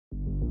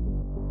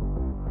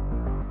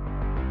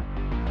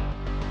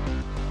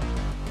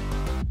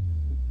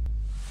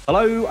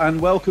Hello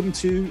and welcome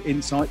to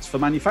Insights for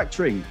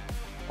Manufacturing.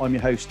 I'm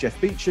your host, Jeff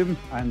Beecham,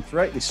 and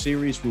throughout this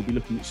series, we'll be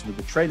looking at some of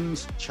the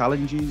trends,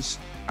 challenges,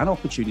 and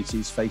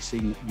opportunities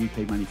facing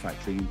UK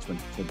manufacturing in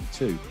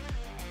 2022.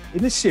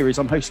 In this series,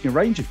 I'm hosting a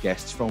range of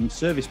guests from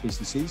service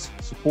businesses,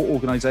 support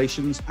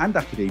organisations, and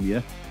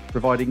academia,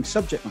 providing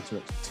subject matter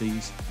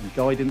expertise and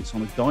guidance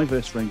on a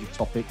diverse range of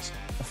topics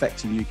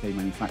affecting UK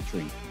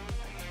manufacturing.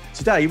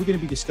 Today, we're going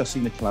to be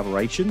discussing the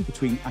collaboration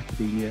between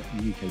academia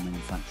and UK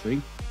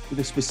manufacturing, with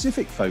a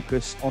specific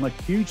focus on a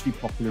hugely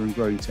popular and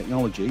growing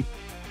technology,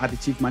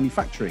 additive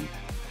manufacturing.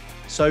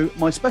 So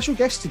my special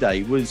guest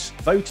today was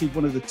voted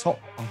one of the top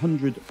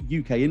 100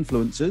 UK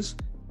influencers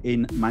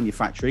in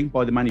manufacturing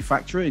by the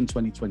Manufacturer in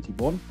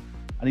 2021.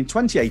 And in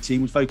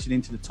 2018 was voted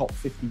into the top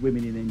 50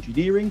 women in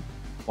engineering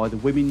by the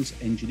Women's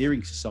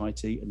Engineering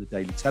Society and the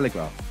Daily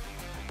Telegraph.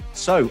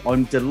 So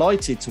I'm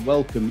delighted to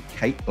welcome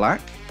Kate Black,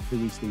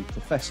 who is the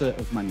Professor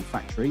of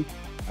Manufacturing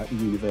at the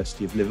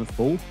University of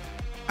Liverpool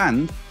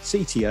and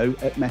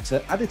CTO at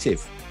Meta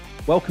Additive.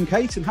 Welcome,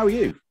 Kate, and how are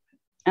you?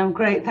 I'm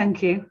great,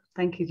 thank you.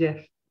 Thank you,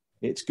 Jeff.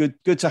 It's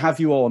good to have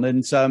you on.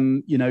 And,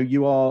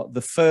 you are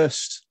the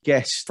first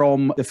guest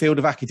from the field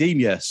of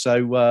academia.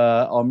 So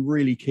I'm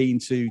really keen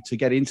to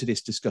get into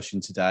this discussion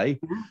today.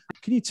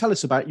 Can you tell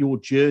us about your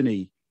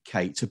journey,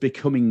 Kate, to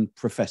becoming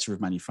Professor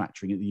of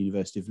Manufacturing at the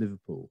University of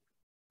Liverpool?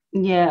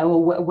 Yeah,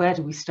 well, where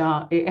do we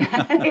start?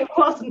 It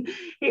wasn't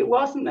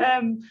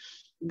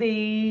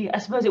I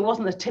suppose it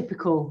wasn't the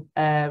typical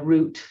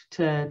route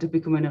to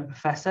becoming a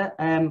professor.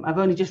 I've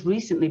only just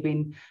recently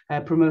been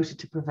promoted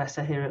to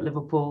professor here at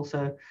Liverpool,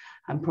 so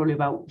I'm probably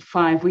about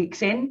 5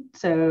 weeks in,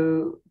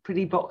 so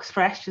pretty box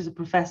fresh as a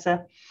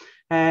professor.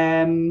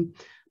 But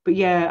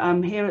yeah,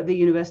 I'm here at the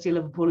University of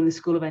Liverpool in the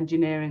School of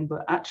Engineering,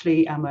 but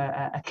actually I'm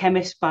a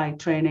chemist by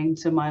training,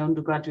 so my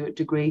undergraduate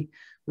degree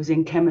was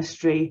in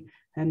chemistry,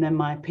 and then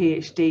my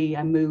PhD,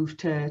 I moved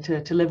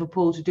to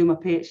Liverpool to do my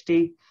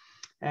PhD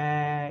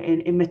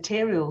in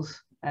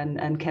materials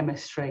and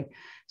chemistry.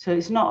 So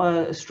it's not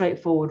a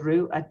straightforward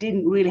route. I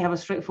didn't really have a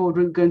straightforward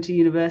route going to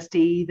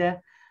university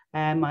either.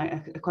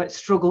 I quite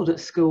struggled at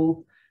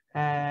school.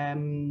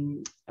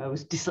 I'm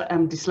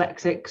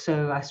dyslexic,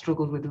 so I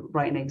struggled with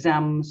writing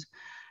exams.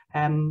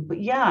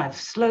 But yeah, I've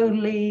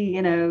slowly,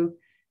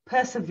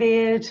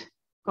 persevered,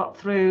 got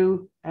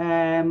through.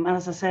 And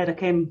as I said, I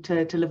came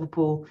to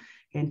Liverpool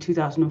in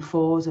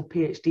 2004 as a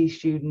PhD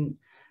student.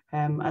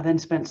 I then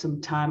spent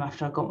some time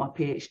after I got my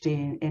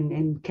PhD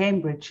in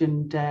Cambridge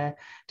and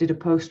did a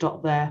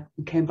postdoc there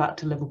and came back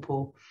to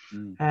Liverpool.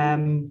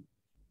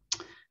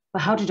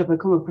 But how did I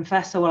become a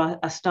professor? Well,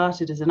 I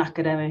started as an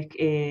academic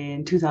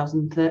in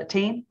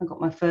 2013. I got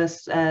my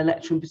first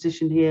lecturing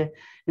position here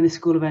in the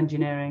School of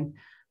Engineering.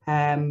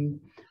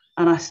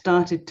 And I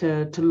started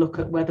to look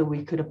at whether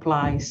we could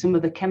apply some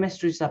of the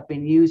chemistries I've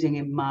been using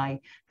in my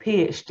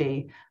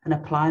PhD and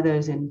apply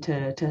those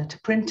into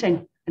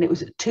printing. And it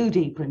was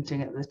 2D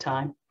printing at the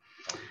time.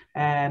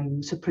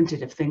 So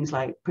printed of things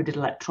like printed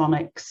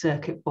electronics,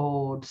 circuit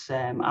boards,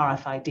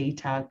 RFID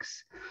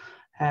tags.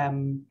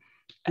 And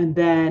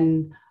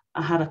then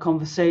I had a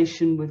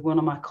conversation with one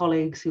of my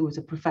colleagues who was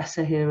a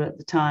professor here at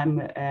the time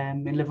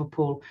in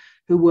Liverpool,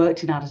 who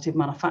worked in additive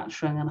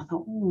manufacturing. And I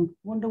thought,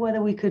 wonder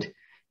whether we could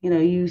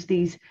use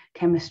these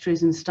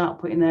chemistries and start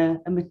putting a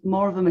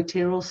more of a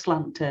material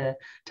slant to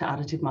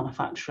additive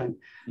manufacturing.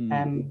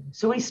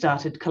 So we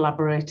started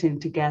collaborating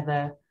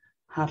together,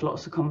 had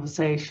lots of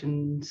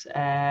conversations,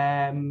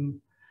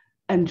 and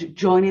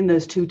joining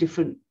those two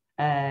different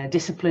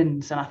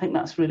disciplines. And I think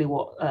that's really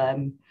what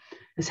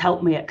has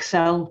helped me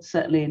excel,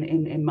 certainly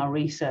in my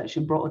research,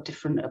 and brought a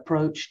different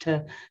approach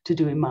to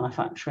doing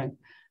manufacturing.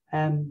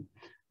 And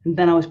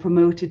then I was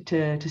promoted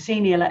to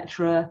senior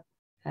lecturer.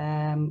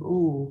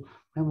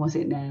 When was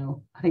it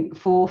now? I think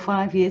 4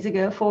 years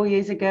ago.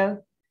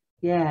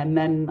 Yeah, and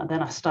then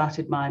I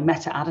started my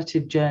Meta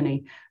Additive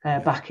journey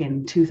back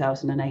in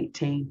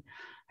 2018.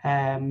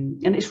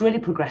 And it's really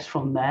progressed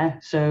from there.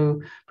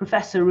 So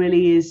professor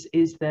really is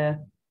the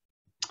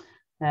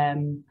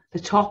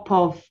top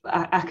of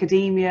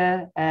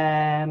academia,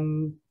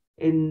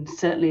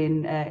 certainly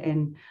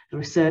in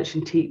research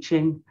and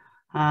teaching.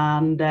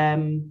 And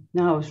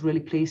now I was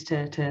really pleased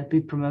to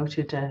be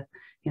promoted 4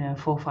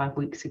 or 5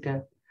 weeks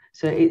ago.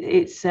 So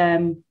it's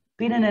been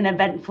an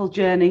eventful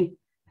journey,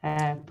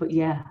 but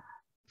yeah,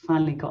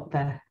 finally got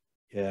there.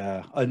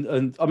 Yeah,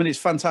 and I mean, it's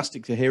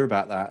fantastic to hear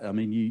about that. I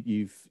mean,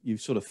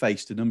 you've sort of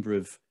faced a number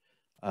of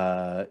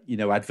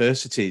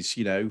adversities.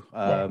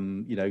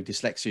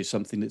 Dyslexia is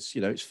something that's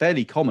it's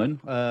fairly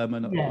common.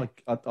 And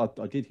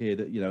I did hear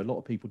that a lot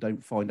of people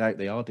don't find out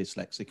they are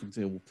dyslexic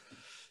until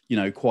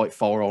quite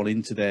far on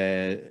into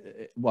their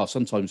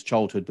sometimes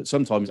childhood, but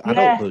sometimes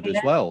adulthood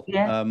as well.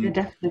 Yeah,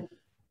 definitely.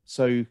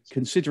 So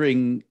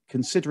considering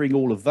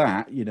all of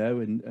that,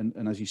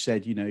 and as you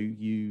said,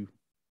 you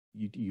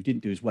didn't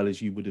do as well as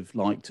you would have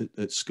liked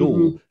at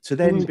school, to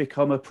then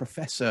become a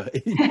professor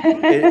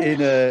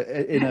in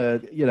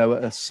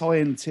a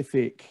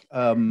scientific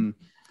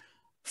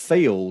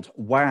field.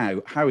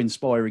 Wow, how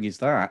inspiring is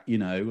that?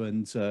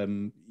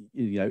 And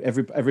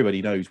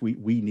everybody knows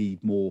we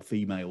need more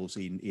females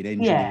in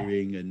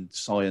engineering and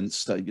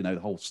science. The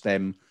whole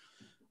STEM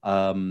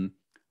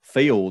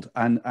field,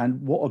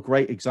 and what a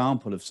great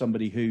example of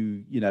somebody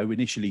who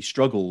initially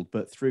struggled,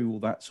 but through all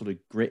that sort of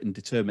grit and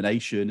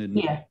determination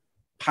and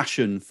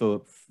passion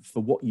for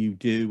what you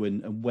do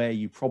and where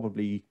you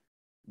probably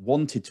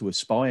wanted to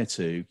aspire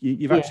to,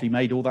 you've actually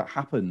made all that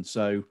happen.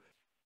 So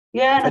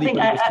if anybody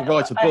was to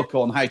write a book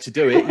on how to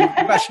do it, you've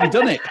actually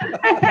done it.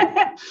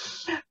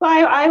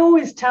 Well, I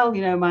always tell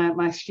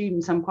my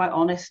students, I'm quite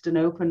honest and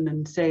open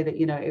and say that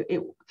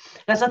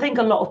because I think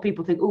a lot of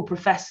people think, oh,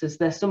 professors,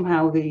 they're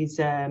somehow these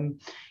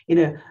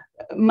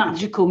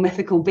magical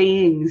mythical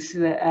beings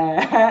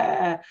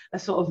that are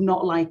sort of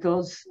not like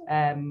us,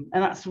 and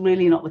that's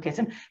really not the case.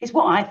 And it's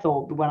what I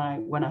thought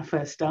when I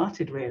first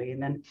started, really.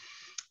 And then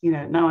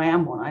now I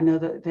am one. I know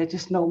that they're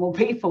just normal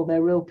people.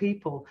 They're real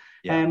people.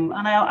 And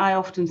I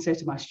often say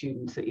to my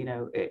students that,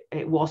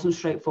 it wasn't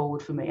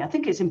straightforward for me. I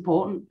think it's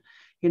important,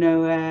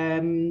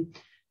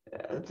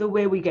 the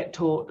way we get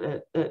taught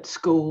at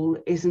school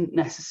isn't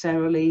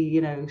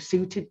necessarily,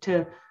 suited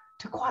to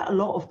quite a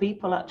lot of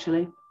people,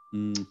 actually.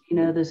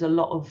 There's a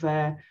lot of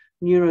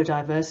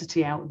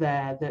neurodiversity out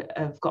there that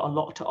have got a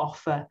lot to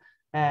offer,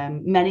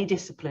 many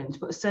disciplines,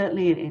 but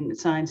certainly in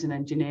science and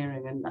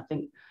engineering. And I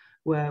think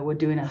we're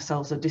doing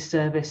ourselves a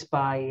disservice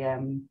by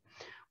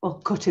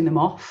cutting them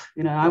off.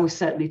 I was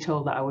certainly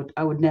told that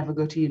I would never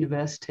go to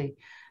university,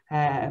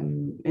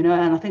 and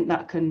I think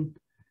that can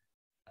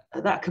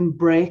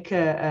break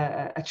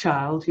a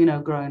child,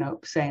 growing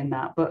up saying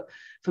that. But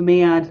for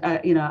me,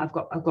 I've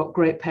got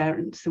great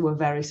parents who were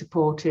very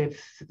supportive.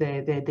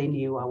 They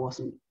knew I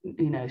wasn't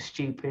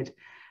stupid,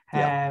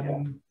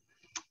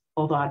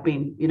 although I'd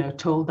been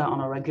told that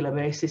on a regular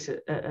basis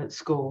at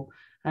school.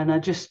 And I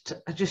just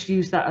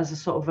use that as a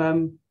sort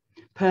of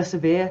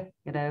persevere,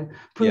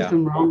 prove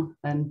them wrong,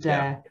 and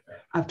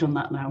I've done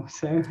that now.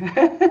 So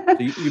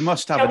you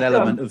must have an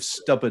element of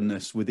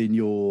stubbornness within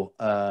your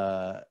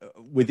DNA,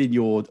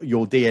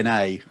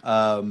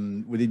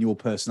 within your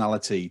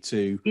personality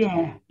to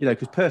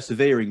because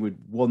persevering with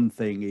one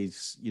thing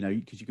is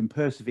because you can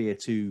persevere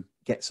to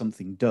get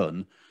something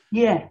done.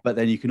 But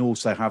then you can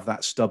also have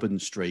that stubborn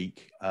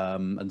streak,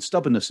 and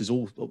stubbornness is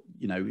all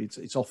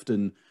it's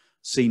often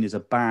seen as a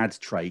bad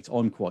trait.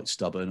 I'm quite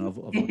stubborn. I've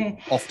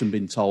often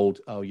been told,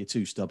 "Oh, you're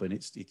too stubborn.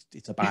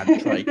 It's a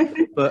bad trait."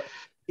 But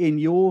in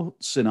your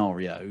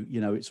scenario,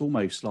 it's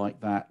almost like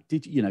that.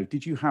 Did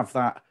you have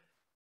that?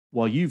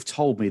 Well, you've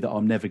told me that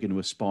I'm never going to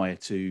aspire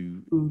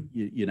to,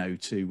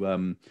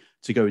 to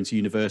go into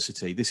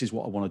university. This is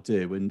what I want to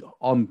do, and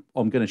I'm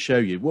going to show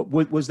you.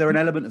 Was there an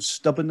element of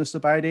stubbornness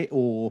about it,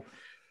 or?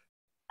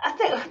 I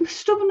think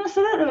stubbornness.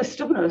 I don't know,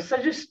 stubbornness.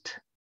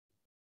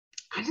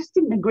 I just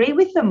didn't agree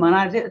with them, and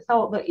I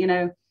thought that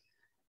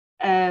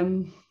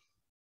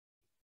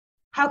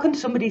how can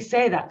somebody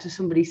say that to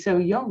somebody so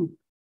young?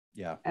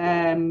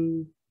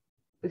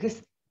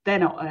 Because they're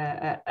not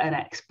an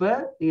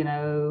expert.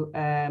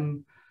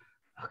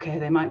 Okay,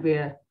 they might be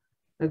a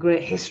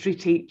great history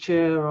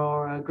teacher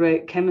or a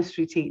great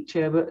chemistry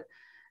teacher, but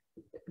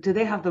do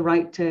they have the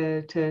right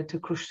to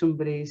crush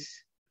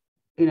somebody's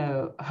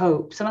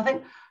hopes? And I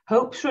think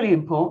hope's really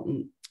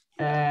important,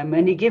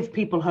 and you give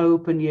people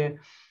hope and you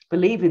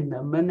believe in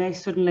them, and they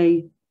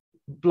suddenly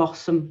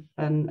blossom.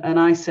 And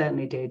I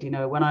certainly did.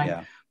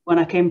 When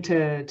I came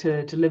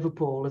to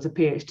Liverpool as a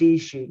PhD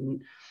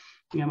student,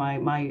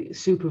 my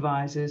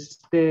supervisors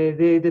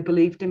they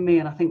believed in me,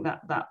 and I think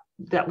that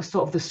was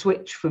sort of the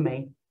switch for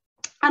me.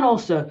 And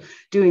also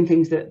doing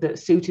things that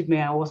suited me.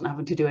 I wasn't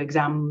having to do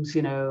exams,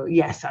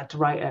 Yes, I had to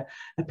write a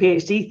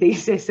PhD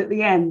thesis at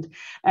the end,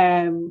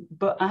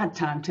 but I had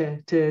time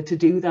to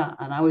do that.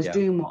 And I was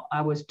doing what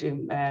I was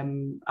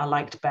doing, I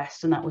liked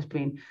best, and that was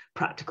being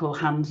practical,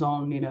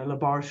 hands-on,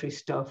 laboratory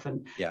stuff.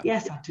 And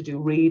yes, I had to do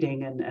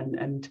reading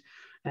and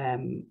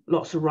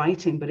lots of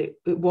writing, but it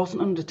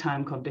wasn't under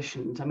time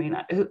conditions. I mean,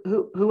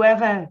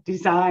 whoever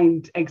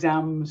designed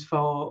exams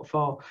for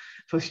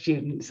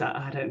students,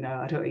 I don't know.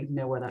 I don't even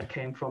know where that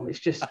came from. It's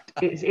just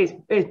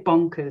it's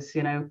bonkers.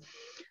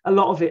 A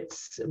lot of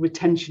it's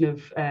retention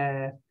of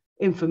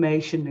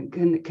information,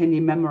 and can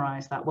you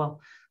memorize that?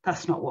 Well,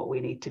 that's not what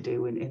we need to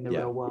do in the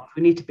real world.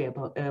 We need to be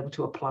able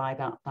to apply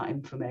that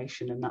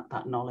information and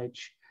that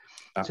knowledge.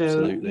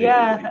 Absolutely.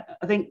 So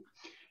I think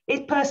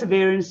it's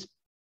perseverance.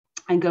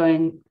 And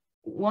going,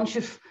 once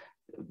you've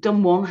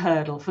done one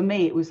hurdle, for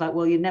me, it was like,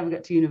 well, you never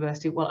get to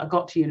university. Well, I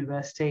got to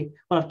university.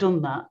 Well, I've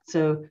done that.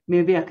 So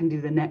maybe I can do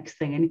the next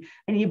thing.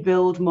 And you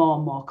build more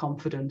and more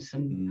confidence.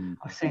 And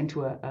I was saying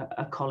to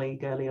a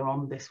colleague earlier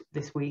on this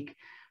week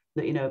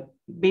that,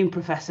 being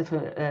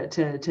professor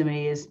to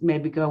me is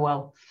maybe go,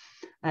 well,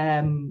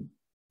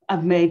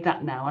 I've made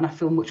that now, and I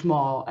feel much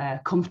more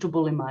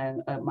comfortable in my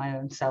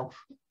own self.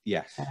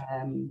 Yes.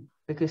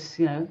 Because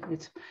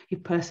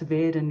you've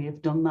persevered and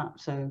you've done that.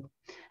 So,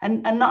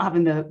 and not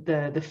having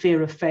the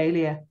fear of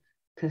failure,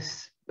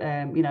 because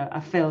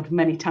I've failed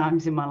many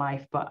times in my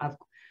life, but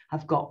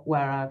I've got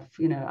where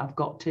I've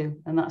got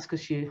to, and that's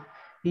because you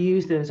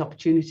use those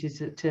opportunities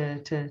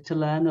to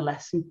learn a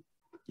lesson,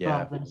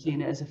 rather than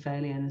seeing it as a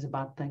failure and as a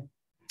bad thing.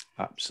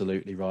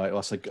 Absolutely right.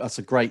 That's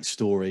a great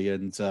story,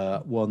 and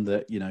one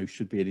that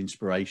should be an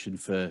inspiration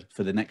for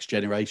the next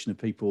generation of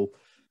people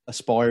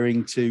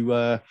aspiring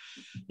to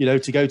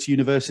to go to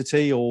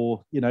university,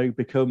 or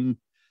become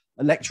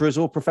lecturers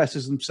or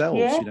professors themselves.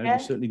 We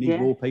certainly need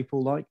more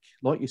people like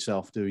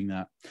yourself doing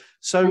that.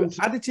 So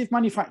additive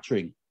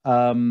manufacturing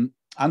and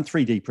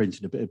 3D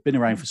printing have been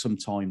around for some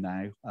time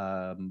now.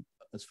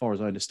 As far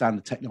as I understand,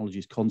 the technology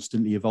is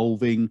constantly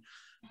evolving.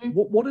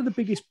 What are the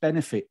biggest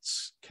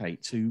benefits,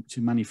 Kate, to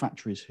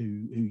manufacturers who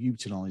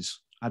utilize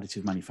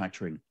additive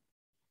manufacturing?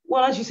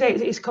 Well, as you say,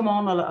 it's come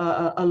on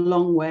a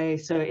long way.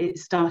 So it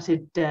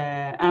started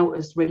out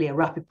as really a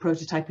rapid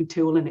prototyping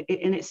tool, and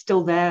it's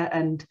still there.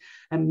 And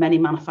many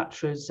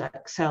manufacturers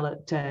excel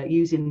at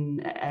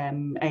using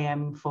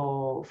AM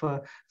for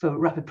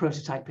rapid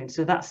prototyping.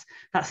 So that's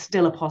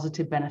still a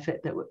positive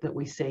benefit that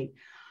we see.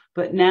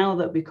 But now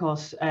that,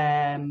 because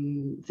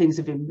things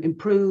have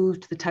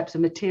improved, the types of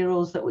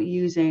materials that we're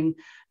using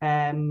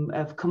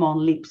have come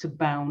on leaps and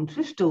bounds.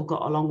 We've still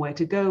got a long way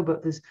to go,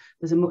 but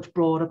there's a much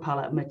broader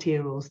palette of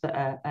materials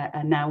that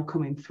are now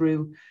coming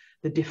through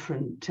the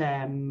different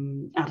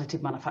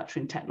additive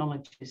manufacturing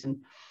technologies. And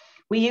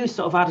we use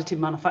sort of additive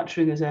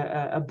manufacturing as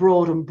a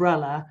broad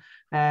umbrella,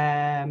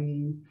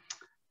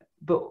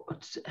 but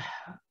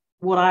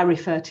what I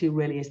refer to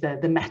really is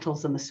the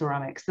metals and the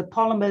ceramics. The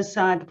polymers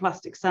side, the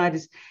plastic side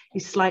is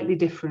slightly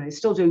different. It's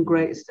still doing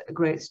great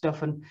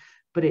stuff,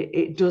 but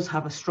it does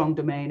have a strong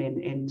domain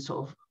in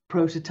sort of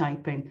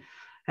prototyping.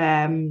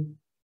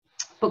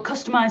 But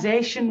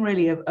customization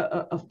really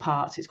of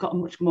parts, it's got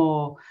much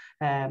more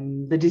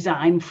the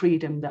design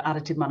freedom that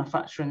additive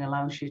manufacturing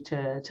allows you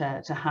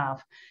to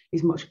have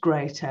is much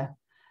greater,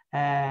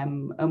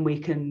 and we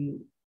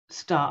can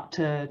start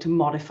to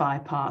modify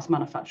parts.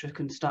 Manufacturers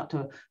can start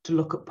to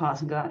look at parts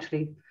and go,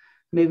 actually,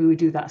 maybe we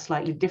do that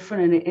slightly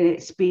different, and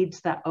it speeds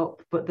that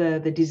up. But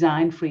the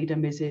design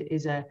freedom is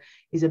a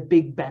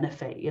big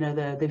benefit.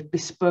 The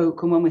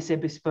bespoke, and when we say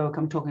bespoke,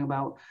 I'm talking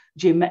about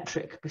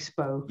geometric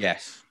bespoke.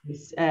 Yes.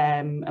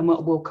 And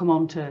we'll come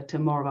on to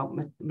more about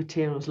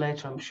materials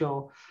later, I'm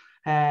sure.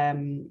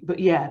 But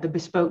yeah, the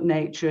bespoke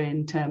nature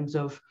in terms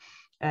of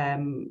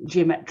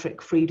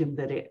geometric freedom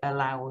that it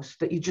allows,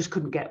 that you just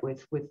couldn't get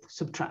with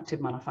subtractive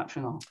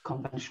manufacturing or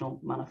conventional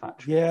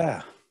manufacturing.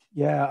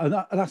 Yeah, and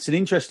that's an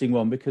interesting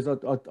one, because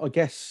I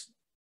guess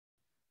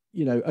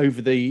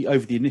over the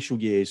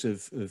initial years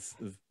of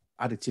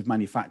additive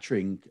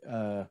manufacturing,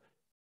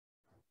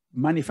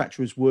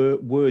 manufacturers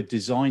were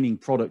designing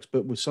products,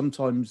 but were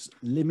sometimes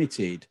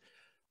limited,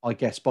 I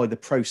guess, by the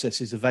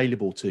processes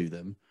available to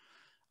them.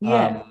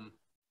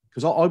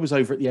 Because I was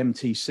over at the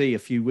MTC a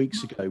few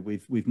weeks ago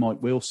with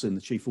Mike Wilson,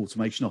 the Chief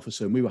Automation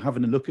Officer, and we were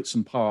having a look at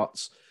some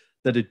parts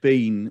that had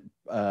been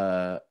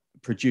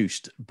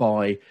produced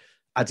by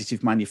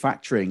additive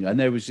manufacturing. And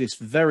there was this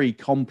very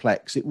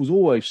complex, it was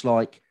almost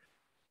like,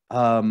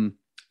 not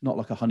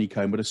like a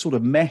honeycomb, but a sort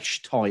of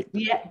mesh type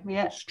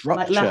structure.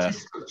 Like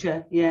lattice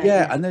structure.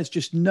 And there's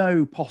just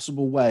no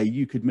possible way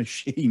you could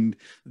machine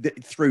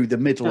through the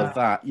middle of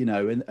that,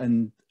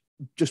 and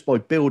just by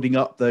building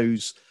up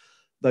those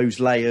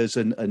layers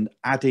and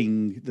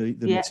adding the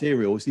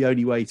material is the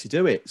only way to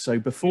do it. So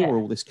before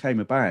all this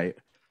came about,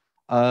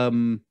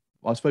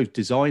 I suppose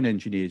design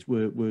engineers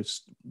were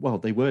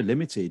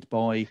limited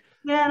by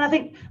and I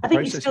think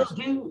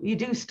you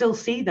do still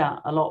see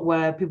that a lot,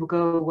 where people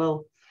go,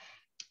 well,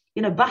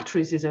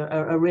 batteries is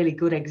a really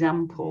good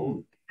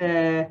example.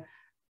 They're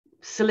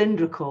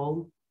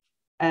cylindrical,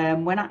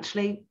 when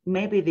actually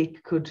maybe they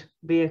could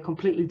be a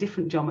completely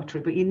different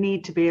geometry, but you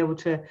need to be able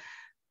to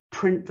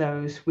print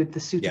those with the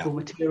suitable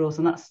materials.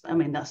 And that's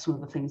some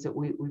of the things that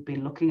we've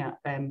been looking at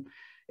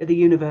the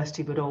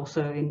university, but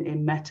also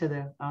in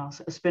Meta, our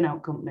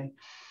spin-out company.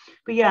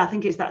 But yeah, I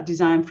think it's that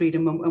design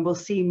freedom, and we'll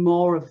see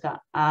more of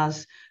that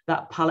as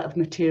that palette of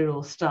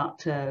materials start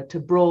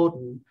to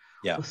broaden.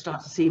 Yeah. We'll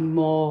start to see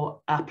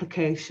more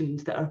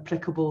applications that are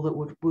applicable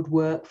that would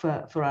work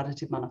for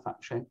additive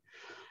manufacturing.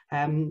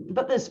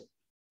 But there's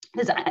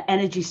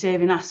energy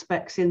saving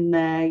aspects in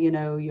there, you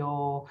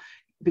know,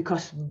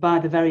 because by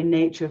the very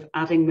nature of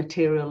adding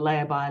material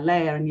layer by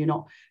layer, and you're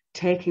not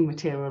taking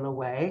material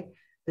away,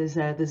 there's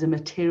a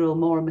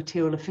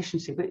material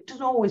efficiency, but it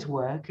doesn't always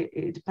work.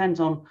 It depends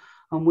on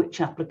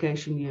which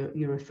application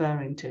you're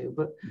referring to,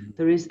 but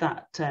there is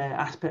that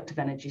aspect of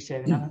energy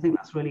saving, and I think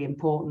that's really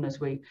important as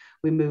we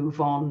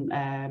move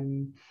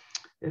on.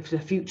 For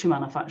future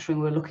manufacturing,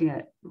 we're looking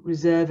at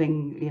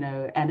reserving,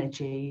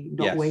 energy,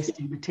 not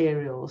wasting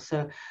materials.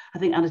 So I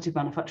think additive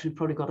manufacturing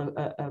probably got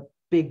a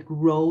big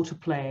role to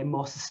play in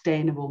more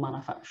sustainable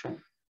manufacturing.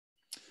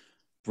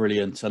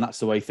 Brilliant. And that's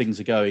the way things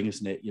are going,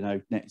 isn't it?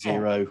 Net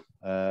zero,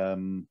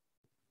 carbon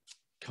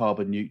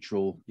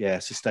neutral,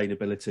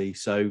 sustainability.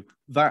 So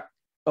that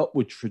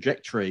upward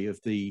trajectory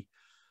of the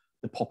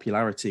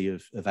popularity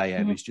of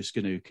AM is just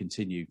going to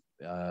continue.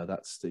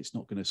 It's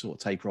not going to sort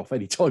of taper off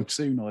anytime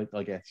soon,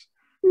 I guess.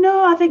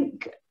 No, I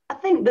think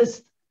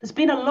there's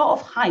been a lot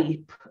of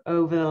hype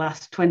over the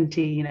last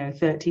 20,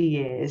 30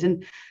 years,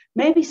 and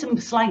maybe some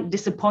slight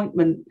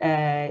disappointment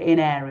in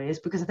areas,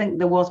 because I think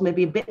there was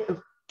maybe a bit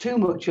of too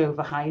much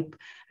overhype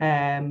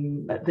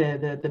at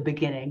the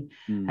beginning.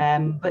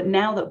 But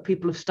now that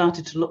people have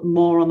started to look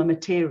more on the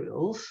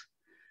materials,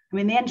 I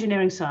mean, the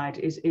engineering side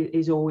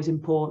is always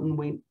important.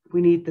 We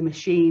need the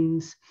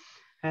machines.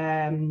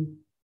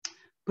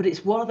 But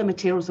it's what are the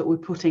materials that we're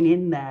putting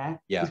in there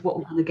is what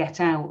we're going to get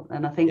out.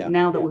 And I think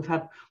now that we've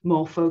had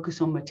more focus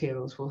on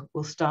materials,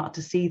 we'll start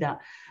to see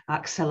that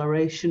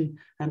acceleration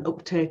and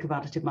uptake of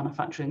additive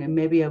manufacturing, and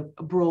maybe a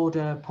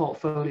broader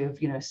portfolio of,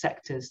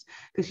 sectors.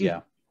 Because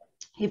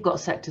you've got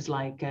sectors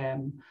like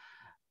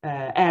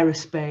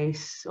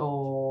aerospace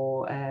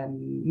or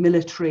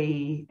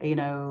military,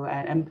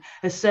 and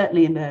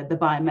certainly in the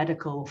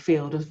biomedical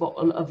field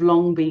have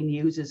long been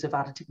users of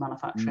additive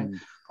manufacturing.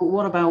 But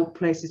what about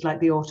places like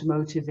the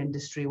automotive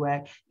industry,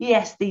 where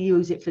yes, they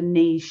use it for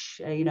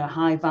niche,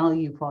 high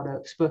value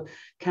products, but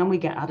can we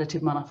get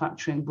additive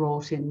manufacturing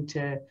brought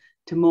into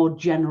more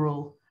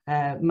general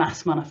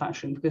mass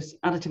manufacturing? Because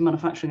additive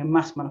manufacturing and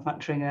mass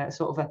manufacturing are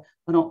sort of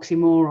an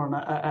oxymoron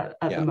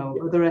at the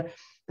moment.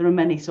 There are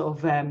many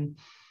sort of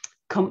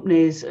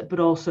companies,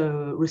 but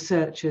also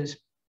researchers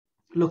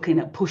looking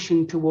at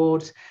pushing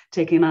towards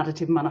taking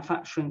additive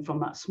manufacturing from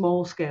that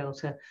small scale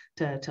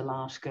to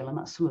large scale, and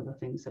that's some of the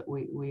things that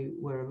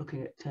we're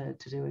looking at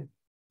to doing.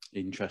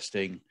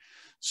 Interesting.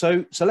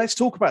 So let's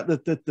talk about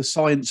the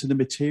science and the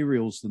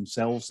materials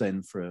themselves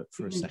then for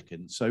a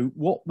second. So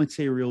what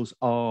materials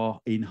are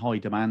in high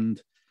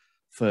demand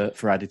for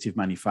additive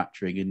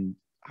manufacturing, and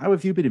how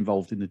have you been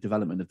involved in the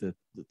development of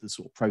the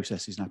sort of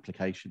processes and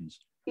applications?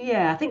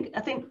 Yeah, I think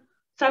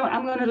so.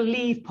 I'm going to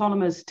leave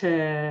polymers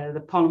to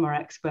the polymer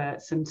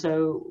experts, and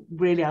so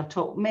really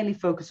I'll mainly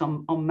focus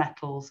on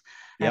metals,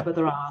 but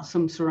there are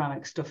some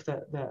ceramic stuff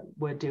that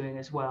we're doing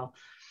as well.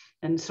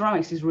 And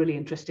ceramics is a really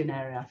interesting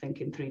area, I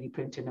think, in 3D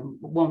printing, and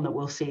one that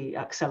we'll see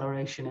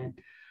acceleration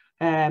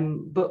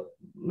in. But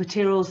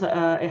materials that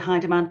are in high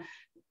demand,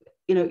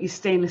 your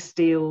stainless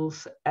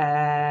steels,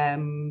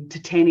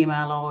 titanium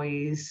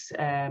alloys,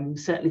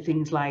 certainly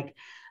things like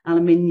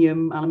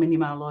aluminium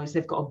alloys.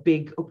 They've got a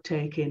big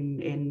uptake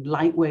in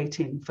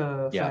lightweighting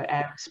for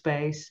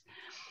aerospace.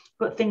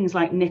 But things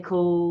like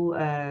nickel,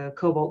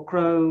 cobalt,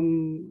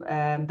 chrome,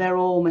 they're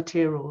all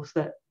materials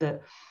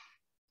that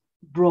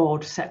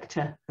broad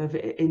sector of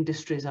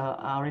industries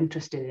are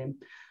interested in.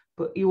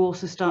 But you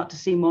also start to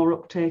see more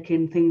uptake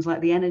in things like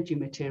the energy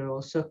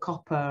materials, so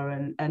copper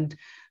and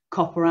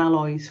copper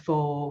alloys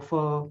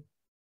for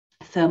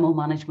thermal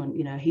management,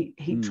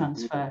 heat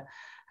transfer.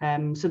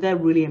 So they're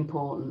really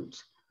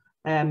important.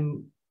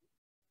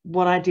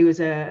 What I do as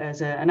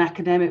an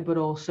academic, but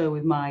also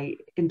with my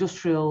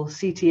industrial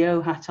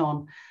CTO hat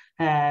on,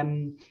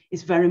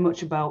 is very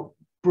much about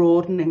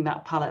broadening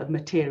that palette of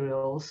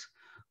materials,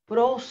 but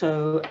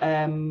also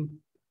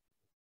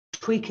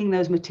tweaking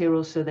those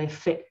materials so they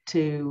fit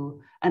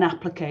to an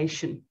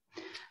application.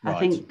 Right. I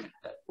think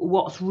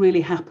what's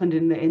really happened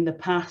in the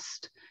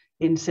past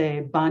in,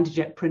 say, binder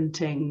jet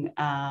printing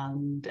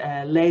and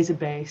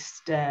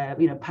laser-based,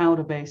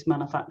 powder-based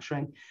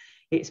manufacturing,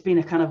 it's been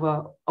a kind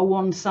of a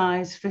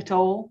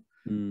one-size-fit-all,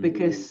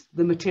 because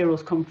the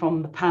materials come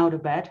from the powder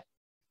bed,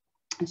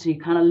 and so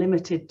you're kind of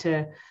limited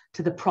to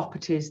the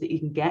properties that you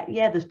can get.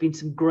 Yeah, there's been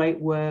some great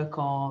work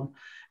on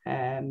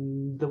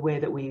the way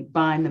that we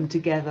bind them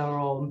together,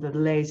 or the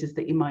lasers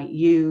that you might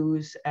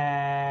use,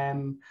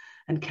 and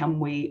can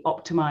we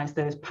optimize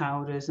those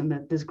powders,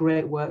 and there's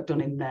great work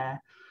done in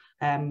there.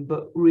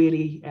 But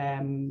really,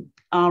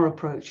 our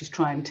approach is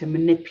trying to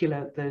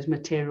manipulate those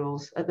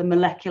materials at the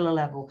molecular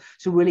level.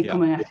 So really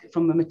coming at it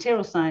from a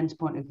material science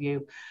point of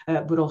view,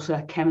 but also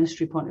a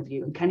chemistry point of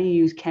view. And can you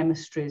use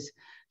chemistries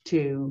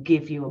to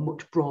give you a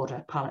much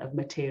broader palette of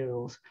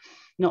materials,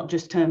 not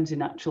just terms in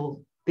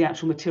the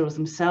actual materials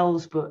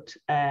themselves, but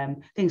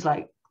things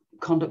like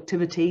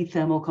conductivity,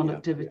 thermal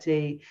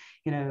conductivity,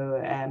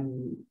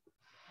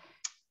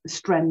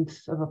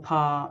 strength of a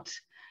part.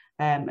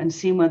 And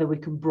seeing whether we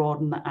can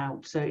broaden that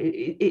out so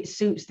it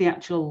suits the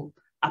actual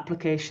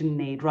application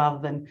need,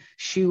 rather than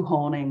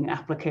shoehorning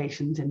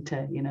applications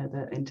into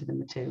the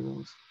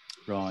materials.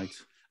 Right.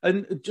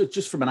 And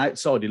just from an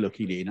outsider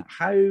looking in,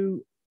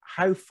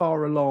 how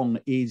far along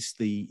is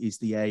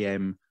the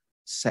AM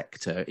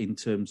sector in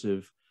terms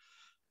of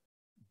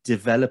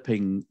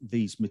developing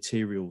these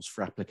materials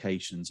for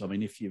applications? I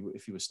mean, if you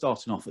were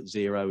starting off at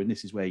zero, and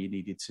this is where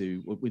this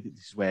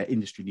is where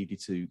industry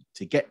needed to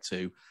get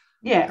to.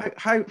 Yeah.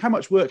 How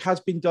much work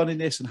has been done in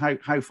this, and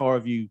how far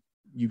have you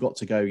got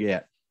to go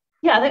yet?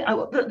 Yeah, I think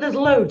there's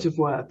loads of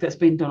work that's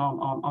been done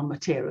on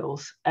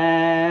materials,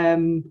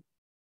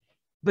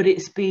 but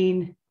it's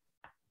been,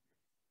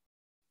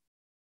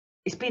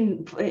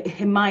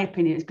 in my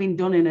opinion, it's been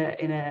done in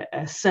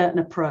a certain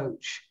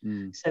approach.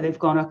 So they've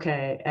gone,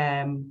 okay,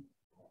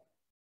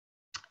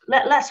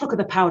 let's look at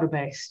the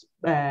powder-based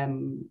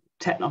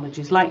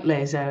technologies like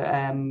laser,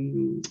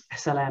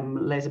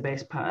 SLM,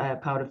 laser-based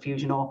powder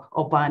fusion,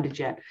 or binder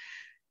jet.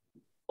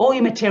 all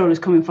your material is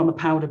coming from a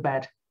powder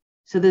bed.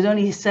 So there's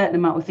only a certain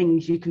amount of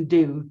things you can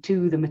do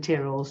to the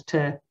materials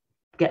to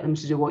get them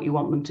to do what you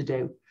want them to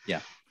do.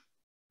 Yeah.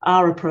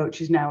 Our approach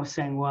is now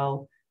saying,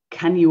 well,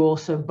 can you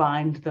also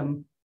bind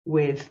them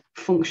with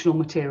functional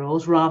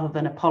materials rather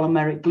than a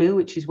polymeric glue,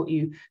 which is what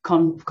you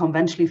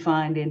conventionally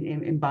find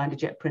in binder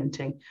jet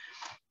printing?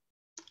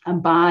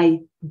 And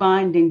by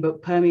binding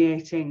but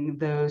permeating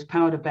those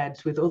powder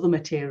beds with other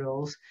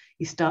materials,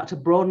 you start to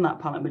broaden that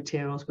palette of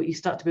materials, but you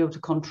start to be able to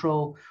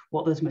control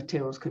what those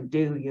materials can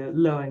do. You're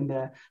lowering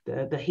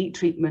the heat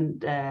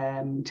treatment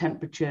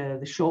temperature,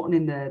 the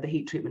shortening the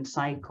heat treatment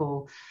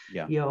cycle.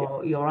 Yeah.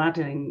 You're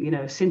adding,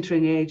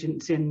 sintering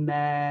agents in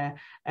there,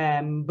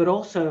 but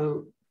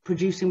also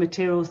producing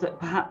materials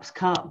that perhaps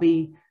can't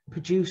be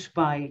produced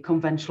by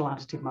conventional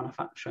additive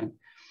manufacturing.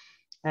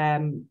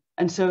 And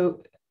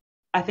so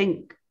I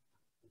think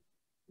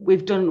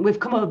we've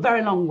come a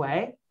very long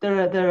way.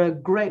 There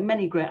are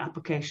many great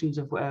applications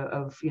of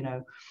where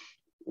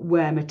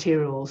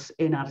materials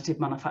in additive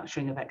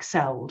manufacturing have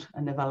excelled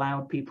and they've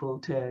allowed people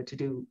to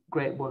do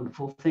great,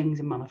 wonderful things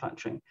in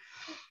manufacturing.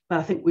 But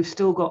I think we've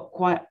still got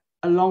quite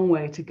a long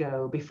way to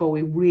go before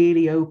we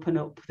really open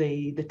up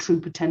the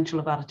true potential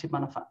of additive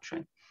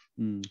manufacturing.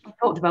 I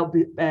talked about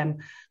the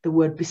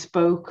word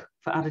bespoke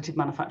for additive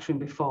manufacturing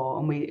before,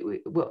 and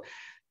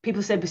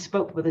people say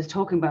bespoke, but they're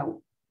talking about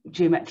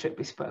geometric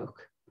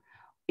bespoke.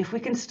 If we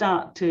can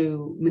start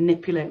to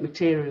manipulate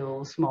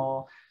materials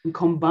more and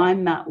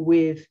combine that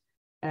with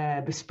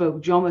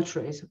bespoke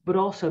geometries, but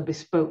also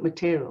bespoke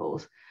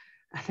materials,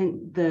 I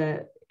think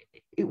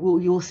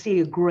you'll see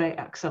a great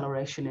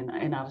acceleration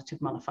in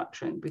additive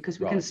manufacturing, because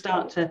we can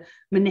start to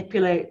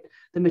manipulate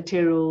the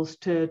materials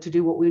to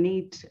do what we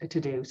need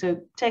to do. So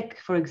take,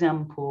 for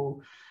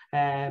example,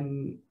 a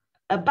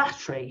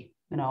battery,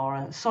 or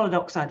a solid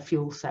oxide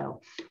fuel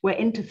cell, where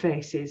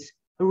interfaces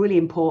are really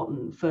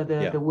important for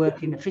the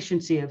working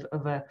efficiency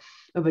of a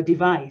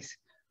device.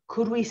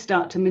 Could we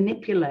start to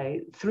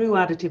manipulate through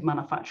additive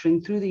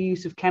manufacturing, through the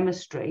use of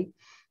chemistry,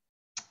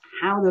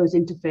 how those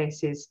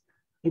interfaces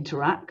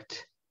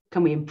interact?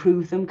 Can we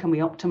improve them? Can we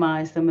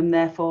optimize them, and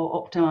therefore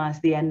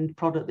optimize the end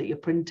product that you're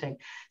printing?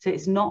 So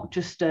it's not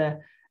just a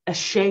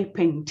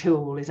shaping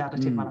tool is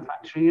additive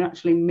manufacturing. You're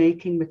actually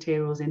making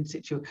materials in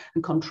situ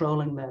and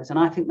controlling those. And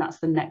I think that's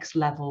the next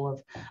level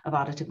of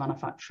additive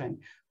manufacturing.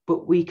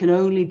 But we can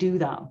only do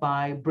that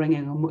by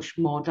bringing a much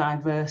more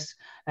diverse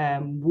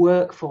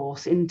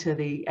workforce into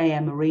the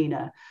AM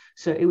arena.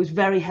 So it was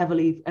very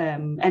heavily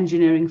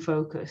engineering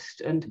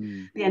focused,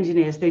 and the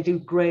engineers, they do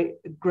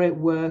great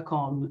work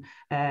on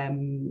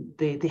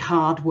the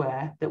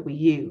hardware that we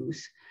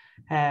use.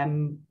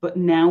 But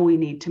now we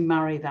need to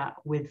marry that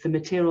with the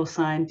material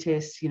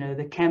scientists,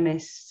 the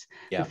chemists,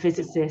 the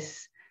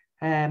physicists,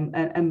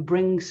 and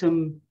bring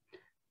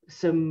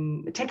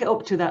take it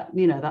up to that,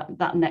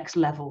 that next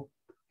level.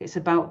 It's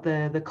about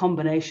the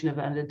combination of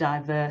a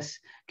diverse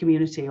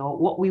community, or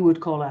what we would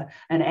call an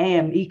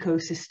AM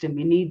ecosystem.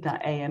 You need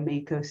that AM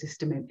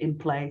ecosystem in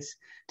place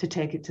to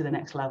take it to the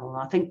next level.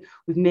 I think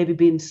we've maybe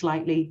been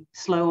slightly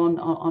slow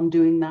on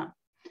doing that.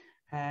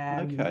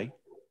 Okay.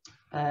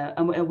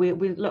 And we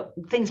look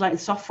things like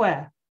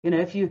software.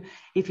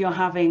 If you're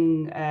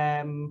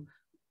having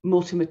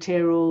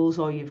multi-materials,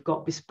 or you've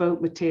got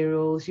bespoke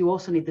materials, you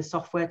also need the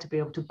software to be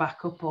able to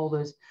back up all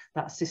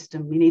that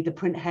system. You need the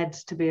print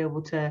heads to be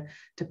able to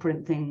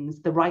print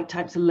things, the right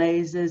types of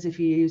lasers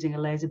if you're using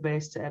a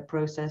laser-based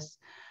process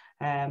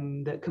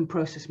that can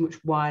process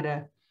much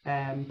wider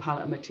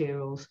palette of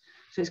materials.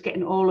 So it's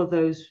getting all of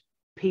those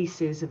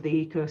pieces of the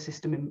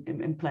ecosystem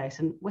in place,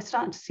 and we're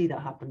starting to see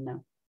that happen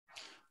now.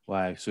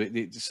 Wow, so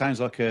it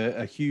sounds like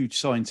a huge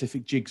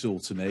scientific jigsaw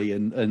to me,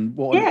 and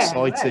what an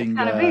exciting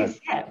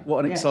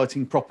what an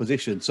exciting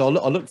proposition. So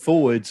I look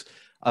forward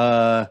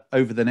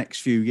over the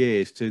next few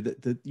years to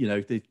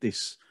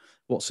this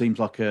what seems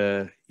like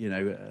a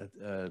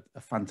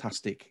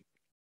fantastic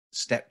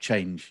step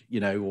change,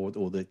 or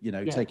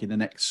taking the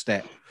next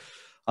step.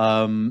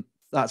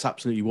 That's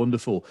absolutely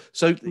wonderful.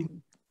 So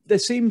there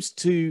seems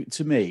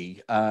to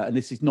me, and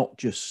this is not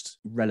just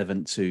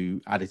relevant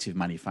to additive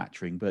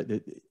manufacturing, but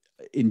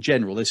in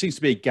general, there seems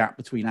to be a gap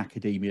between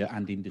academia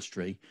and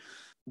industry.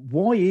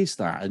 Why is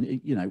that? And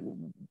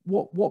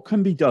what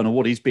can be done, or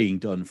what is being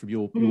done from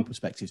your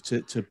perspective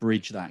to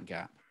bridge that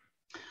gap?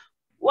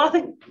 Well, I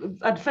think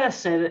I'd first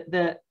say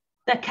that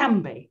there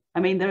can be. I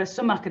mean, there are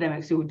some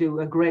academics who do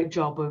a great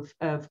job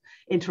of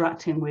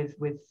interacting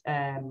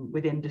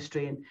with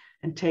industry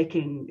and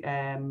taking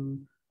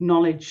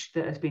knowledge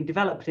that has been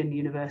developed in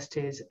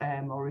universities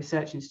or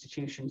research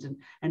institutions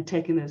and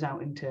taking those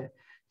out into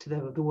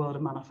the world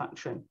of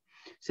manufacturing.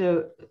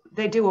 So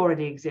they do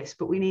already exist,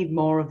 but we need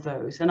more of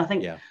those. And I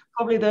think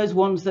probably those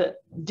ones that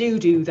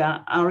do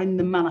that are in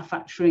the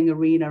manufacturing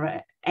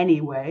arena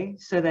anyway.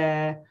 So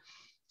they're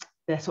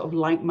sort of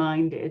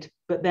like-minded.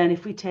 But then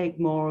if we take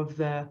more of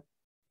the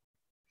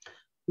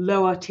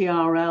lower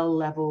TRL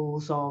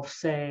levels of,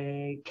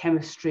 say,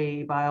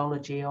 chemistry,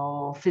 biology,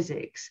 or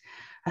physics,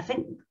 I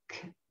think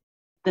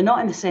they're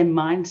not in the same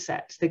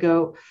mindset. They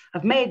go,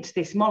 I've made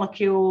this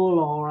molecule,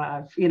 or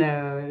I've, you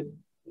know,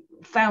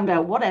 found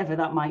out whatever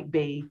that might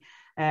be.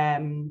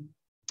 I'll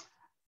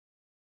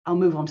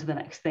move on to the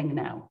next thing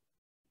now.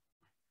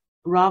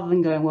 Rather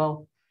than going,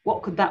 well,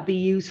 what could that be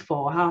used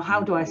for?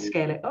 How do I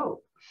scale it up?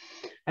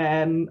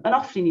 And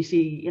often you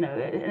see, you know,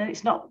 and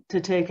it's not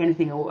to take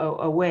anything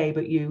away,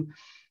 but you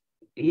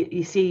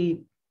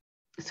see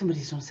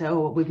somebody's going to say,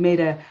 oh, we've made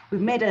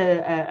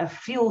a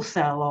fuel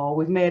cell, or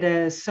we've made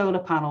a solar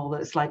panel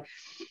that's like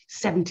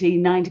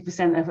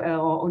 90%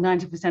 or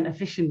 90%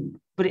 efficient,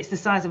 but it's the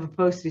size of a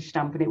postage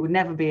stamp and it would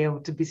never be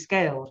able to be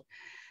scaled.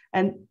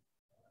 And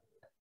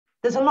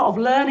there's a lot of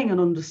learning and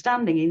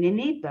understanding, and you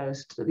need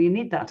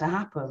that to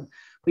happen,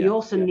 but you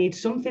also need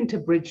something to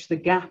bridge the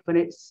gap. And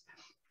it's,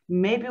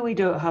 maybe we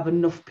don't have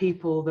enough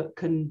people that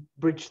can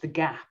bridge the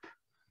gap,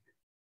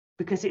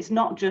 because it's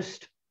not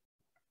just,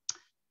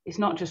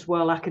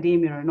 well,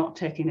 academia are not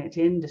taking it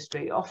to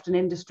industry. Often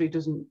industry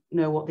doesn't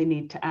know what they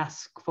need to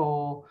ask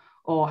for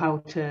or how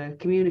to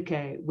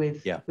communicate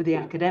with the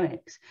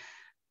academics.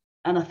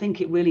 And I think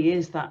it really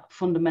is that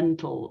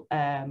fundamental,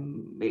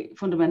 it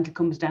fundamentally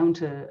comes down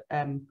to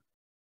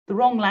the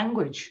wrong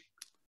language.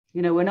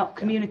 You know, we're not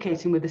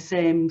communicating with the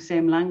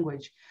same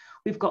language.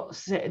 We've got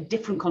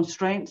different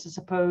constraints, I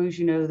suppose.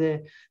 You know,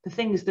 the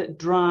things that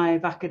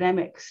drive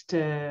academics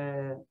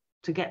to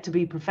get to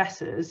be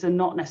professors are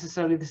not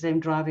necessarily the same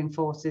driving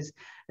forces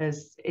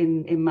as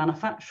in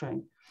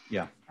manufacturing.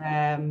 Yeah.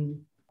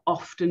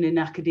 Often in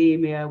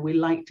academia, we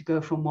like to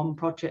go from one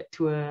project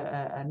to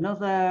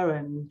another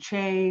and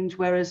change,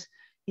 whereas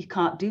you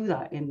can't do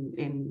that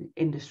in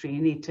industry.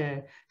 You need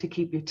to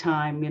keep your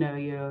time, you know,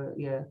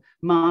 your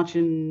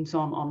margins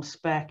on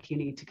spec. You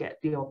need to get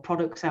your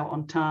products out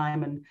on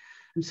time, and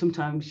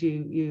sometimes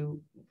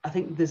I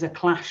think there's a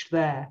clash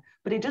there,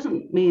 but it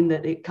doesn't mean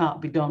that it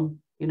can't be done,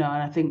 you know.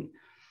 And I think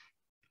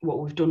what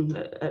we've done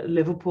at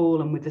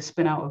Liverpool and with the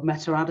spin out of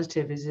Meta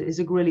Additive is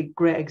a really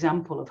great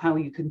example of how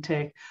you can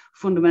take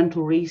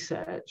fundamental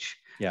research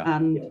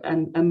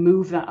and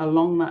move that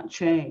along that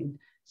chain,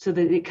 so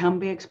that it can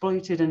be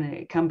exploited, and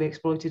it can be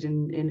exploited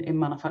in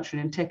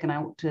manufacturing and taken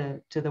out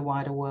to the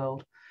wider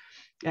world.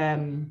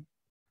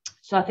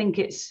 So I think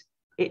it's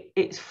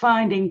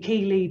finding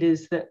key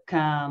leaders that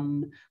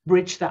can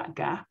bridge that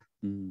gap,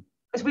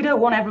 because we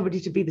don't want everybody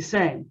to be the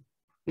same,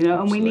 you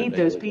know. And we need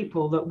those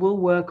people that will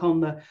work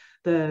on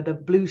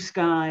the blue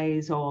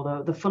skies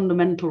or the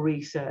fundamental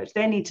research.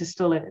 They need to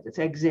still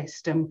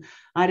exist, and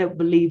I don't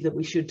believe that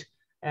we should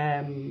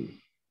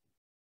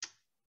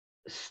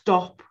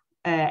stop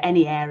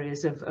any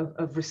areas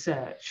of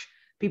research.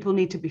 People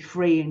need to be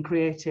free and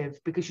creative,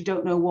 because you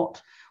don't know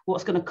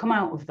what's going to come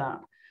out of that.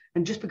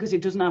 And just because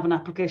it doesn't have an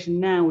application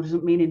now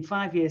doesn't mean in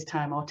 5 years'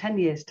 time or 10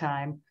 years'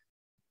 time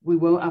we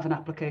won't have an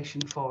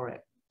application for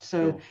it.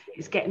 So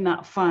it's getting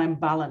that fine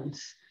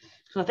balance.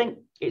 So I think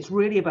it's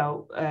really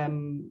about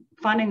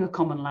finding a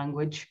common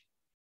language,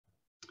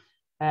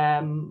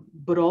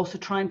 but also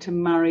trying to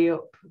marry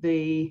up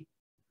the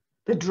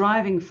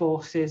driving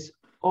forces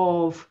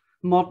of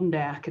modern day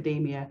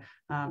academia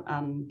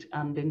and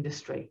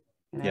industry,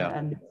 you know,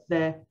 and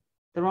they're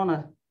on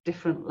a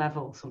different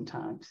level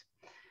sometimes.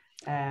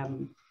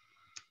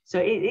 So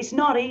it's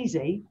not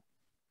easy,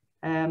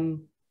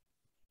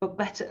 but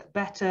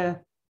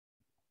better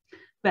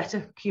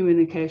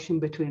communication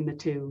between the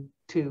two,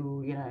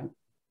 you know,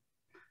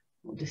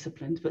 not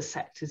disciplines, but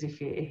sectors,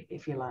 if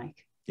you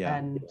like.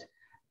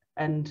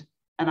 And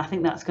I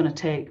think that's going to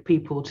take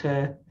people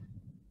to,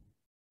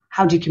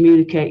 how do you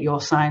communicate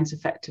your science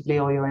effectively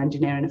or your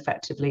engineering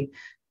effectively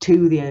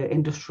to the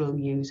industrial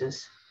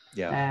users?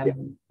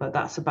 But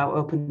that's about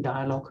open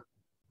dialogue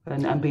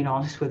and being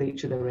honest with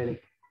each other, really.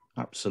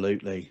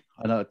 Absolutely.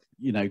 I know,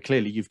 you know,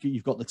 clearly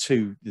you've got the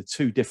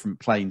two different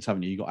planes,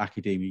 haven't you? You've got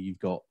academia, you've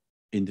got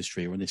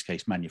industry, or in this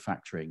case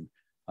manufacturing.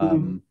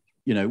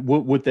 You know,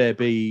 would there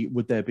be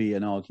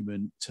an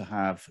argument to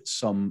have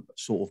some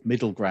sort of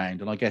middle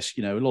ground? And I guess,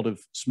 you know, a lot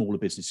of smaller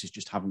businesses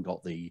just haven't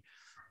got the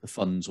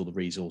funds or the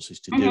resources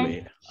to do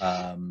it,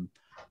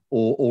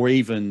 or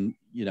even,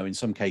 you know, in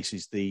some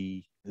cases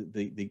the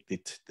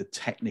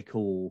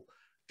technical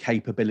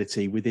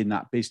capability within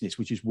that business,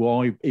 which is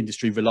why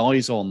industry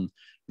relies on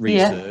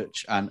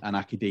research and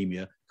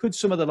academia. Could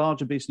some of the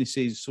larger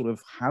businesses sort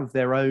of have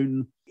their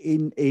own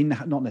in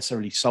not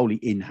necessarily solely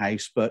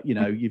in-house, but, you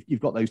know, you've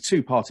got those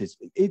two parties.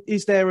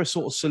 Is there a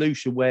sort of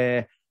solution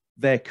where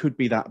there could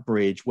be that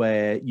bridge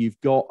where you've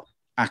got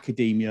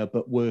academia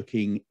but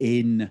working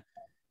in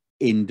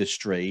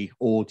industry,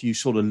 or do you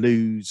sort of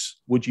lose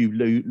the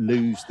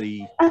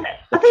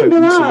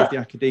potency of the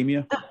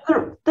academia?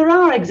 There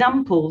are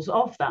examples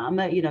of that, and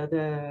that, you know,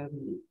 the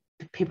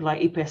people like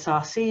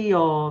EPSRC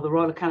or the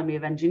Royal Academy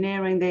of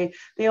Engineering,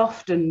 they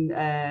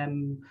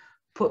often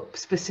put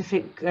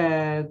specific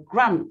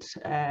grant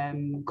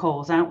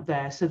calls out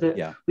there, so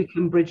that we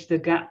can bridge the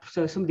gap,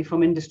 so somebody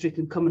from industry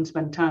can come and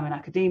spend time in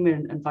academia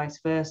and vice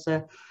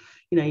versa.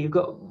 You know, you've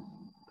got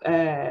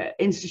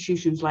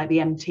institutions like the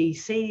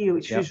MTC,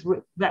 which is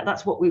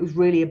that's what it was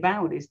really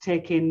about, is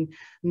taking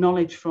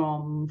knowledge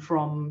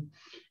from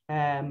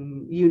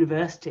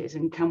universities,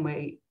 and can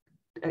we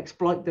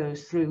exploit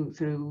those through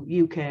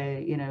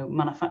UK,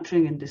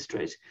 manufacturing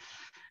industries.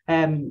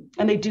 And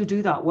they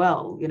do that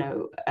well,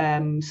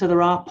 so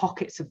there are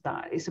pockets of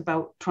that. It's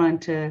about trying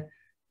to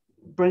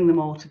bring them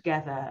all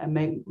together and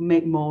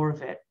make more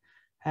of it.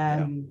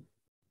 And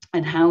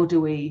how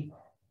do we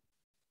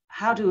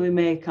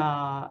make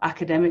our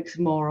academics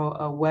more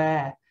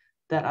aware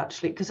that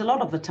actually, because a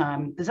lot of the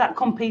time there's that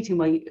competing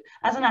where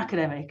as an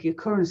academic, your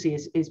currency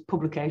is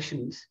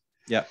publications.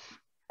 Yeah.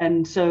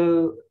 And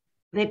so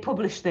they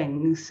publish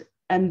things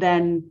and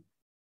then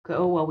go,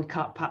 oh, well, we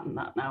can't patent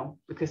that now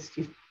because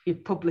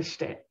you've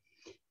published it.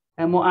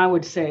 And what I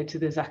would say to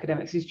those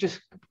academics is just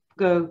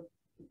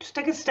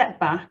take a step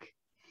back.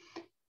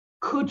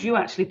 Could you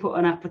actually put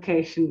an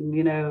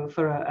application,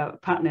 for a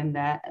patent in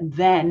there, and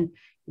then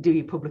do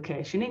your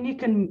publication? And you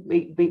can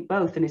beat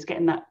both, and it's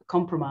getting that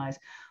compromise.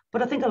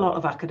 But I think a lot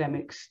of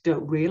academics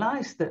don't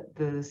realise that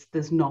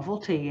there's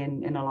novelty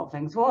in a lot of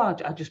things. Well,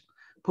 I just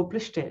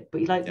published it.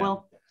 But you're like,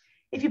 well,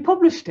 if you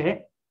published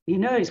it,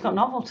 it's got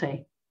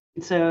novelty.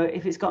 So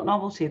if it's got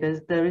novelty,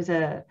 there is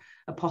a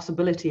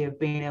possibility of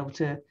being able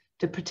to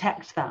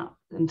protect that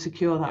and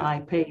secure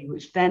that IP,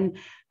 which then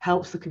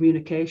helps the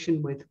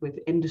communication with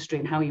industry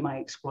and how you might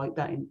exploit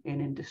that in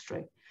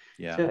industry.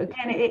 Yeah. So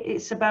again,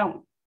 it's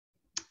about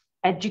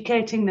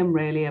educating them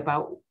really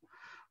about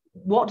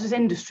what does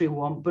industry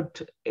want,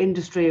 but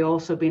industry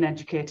also being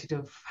educated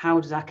of how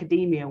does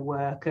academia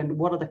work and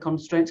what are the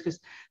constraints, because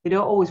they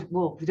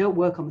don't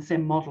work on the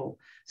same model.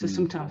 So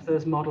sometimes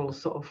those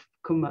models sort of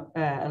come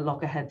at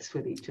loggerheads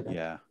with each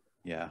other.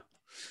 Yeah.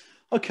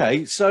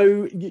 Okay,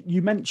 so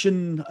you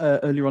mentioned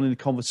earlier on in the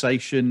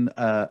conversation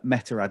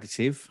Meta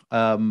Additive,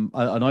 and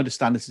I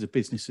understand this is a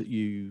business that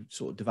you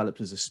sort of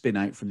developed as a spin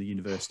out from the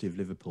University of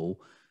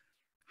Liverpool.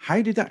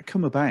 How did that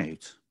come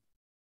about?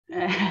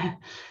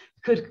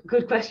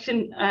 Good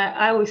question.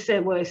 I always say,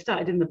 well, it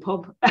started in the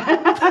pub.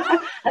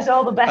 That's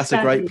all the best. That's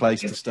a great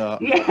place to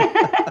start.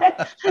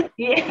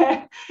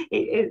 Yeah.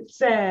 It's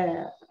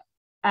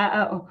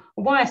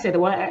why I say that.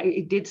 Well,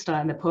 it did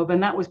start in the pub,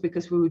 and that was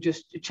because we were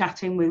just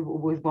chatting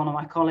with one of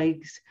my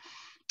colleagues.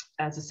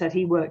 As I said,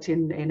 he worked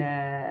in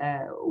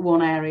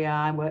one area,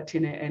 I worked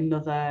in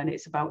another, and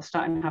it's about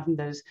starting having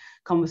those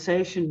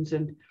conversations.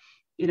 And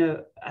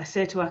I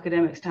say to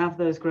academics, to have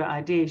those great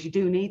ideas, you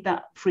do need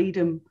that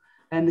freedom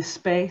and the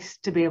space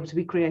to be able to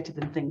be creative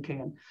and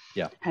thinking.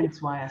 And hence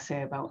why I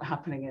say about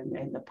happening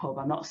in the pub.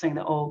 I'm not saying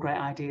that all great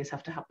ideas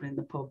have to happen in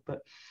the pub,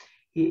 but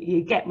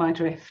you get my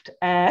drift.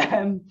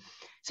 So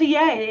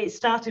it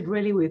started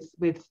really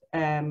with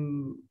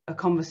a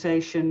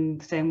conversation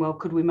saying, well,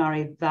 could we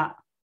marry that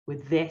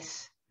with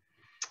this?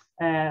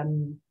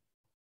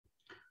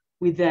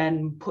 We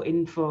then put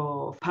in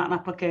for patent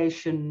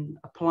application,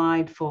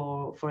 applied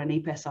for an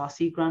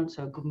EPSRC grant,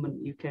 so a government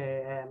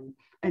UK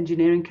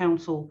engineering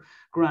council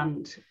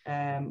grant,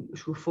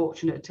 which we're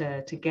fortunate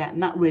to get,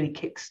 and that really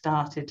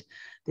kick-started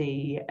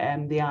the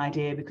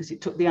idea, because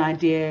it took the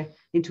idea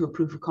into a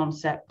proof of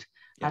concept.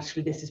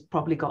 Actually, this has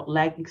probably got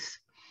legs.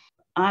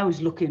 I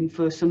was looking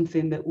for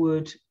something that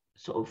would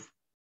sort of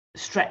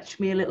stretch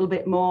me a little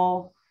bit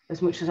more,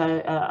 as much as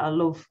I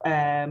love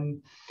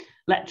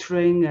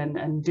lecturing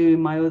and doing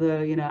my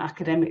other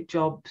academic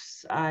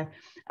jobs. I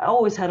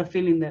always had a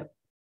feeling that,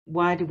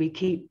 why do we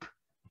keep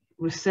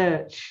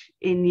research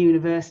in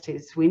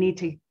universities? We need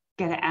to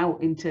get it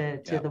out into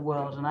the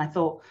world. And I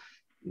thought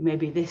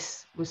maybe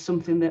this was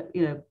something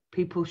that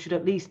people should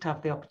at least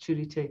have the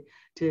opportunity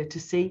to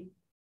see.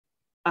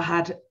 I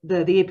had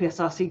the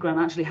EPSRC grant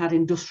actually had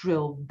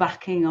industrial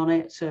backing on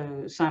it.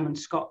 So Simon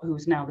Scott,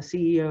 who's now the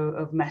CEO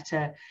of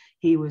Meta,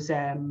 he was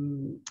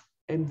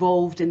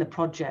involved in the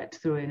project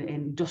through an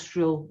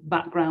industrial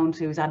background.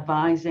 He was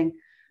advising.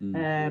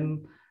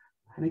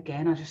 And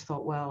again, I just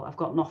thought, well, I've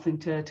got nothing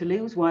to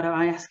lose. Why don't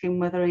I ask him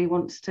whether he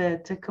wants to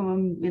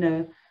come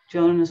and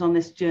join us on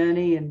this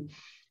journey?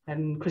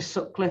 And Chris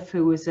Sutcliffe,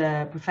 who was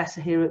a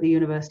professor here at the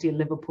University of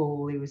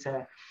Liverpool, he was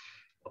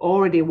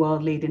already a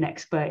world-leading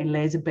expert in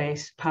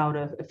laser-based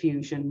powder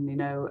fusion.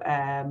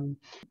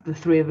 The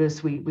three of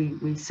us,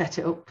 we set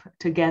it up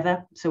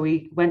together. So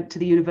we went to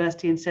the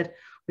university and said,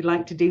 we'd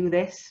like to do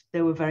this.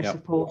 They were very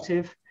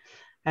supportive.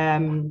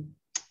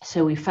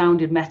 So we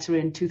founded Meta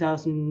in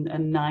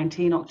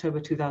 2019, October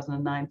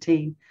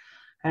 2019.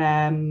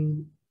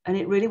 And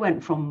it really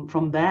went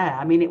from there.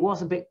 I mean, it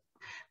was a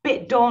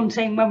bit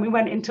daunting when we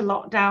went into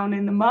lockdown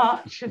in the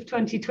March of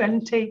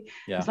 2020.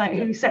 It's like,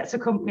 who sets a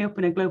company up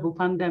in a global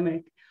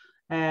pandemic?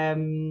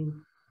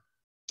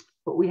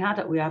 But we had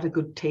a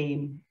good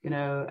team. You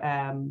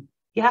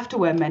have to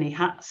wear many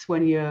hats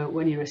when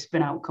you're a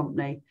spin out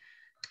company,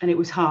 and it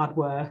was hard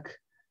work.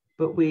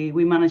 But we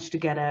managed to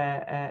get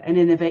an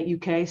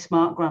Innovate UK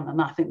Smart Grant,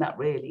 and I think that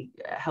really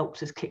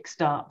helped us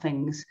kickstart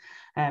things,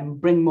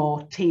 bring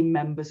more team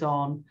members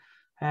on.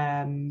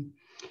 And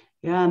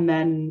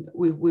then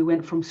we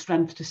went from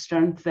strength to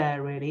strength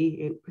there,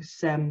 really. It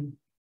was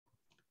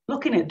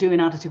looking at doing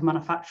additive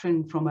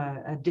manufacturing from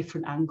a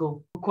different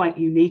angle. We're quite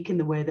unique in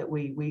the way that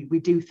we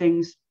do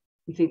things.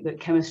 We think that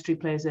chemistry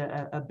plays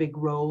a big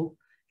role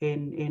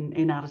in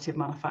additive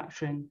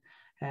manufacturing,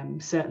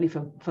 certainly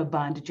for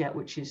binder jet,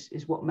 which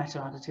is what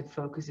metal additive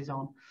focuses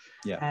on.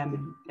 Yeah.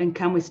 And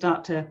can we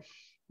start to,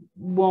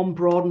 one,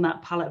 broaden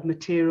that palette of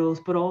materials,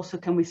 but also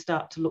can we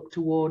start to look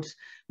towards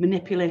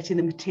manipulating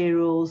the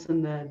materials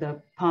and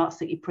the parts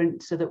that you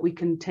print so that we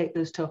can take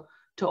those to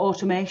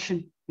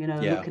automation,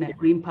 looking at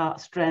green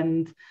part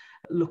strength,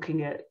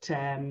 looking at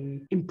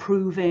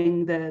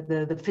improving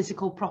the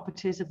physical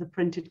properties of the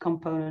printed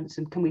components,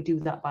 and can we do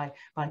that by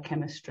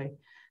chemistry?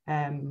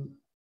 And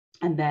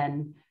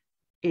then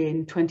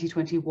in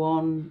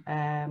 2021,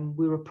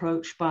 we were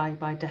approached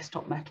by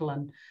Desktop Metal,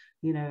 and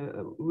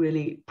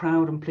really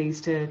proud and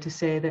pleased to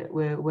say that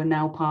we're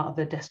now part of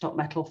the Desktop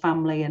Metal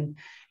family, and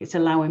it's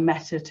allowing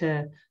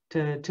Meta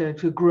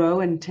to grow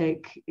and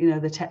take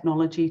the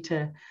technology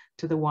to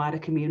the wider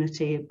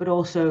community, but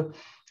also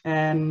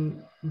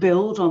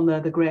build on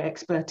the great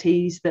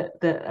expertise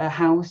that are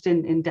housed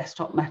in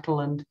Desktop Metal,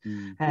 and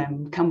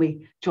can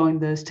we join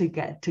those to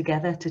get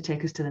together to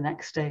take us to the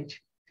next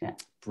stage? Yeah.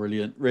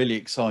 Brilliant, really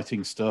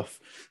exciting stuff.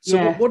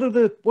 So what are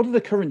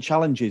the current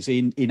challenges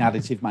in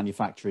additive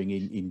manufacturing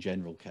in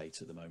general,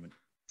 Kate, at the moment?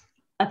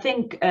 I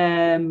think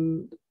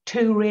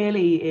two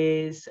really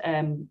is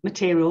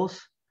materials.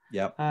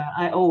 Yeah.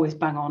 I always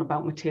bang on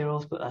about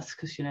materials, but that's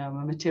because I'm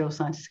a material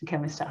scientist and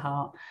chemist at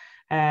heart.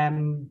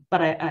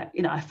 But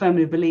I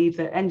firmly believe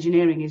that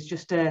engineering is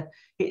just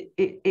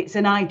it's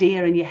an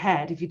idea in your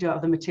head if you don't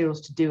have the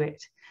materials to do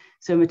it.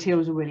 So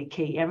materials are really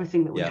key.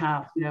 Everything that we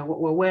have, what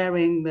we're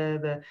wearing,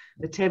 the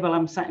table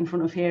I'm sat in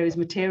front of here is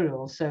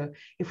materials. So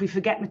if we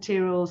forget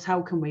materials,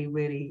 how can we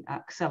really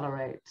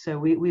accelerate? So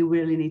we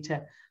really need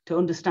to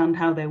understand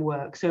how they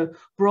work. So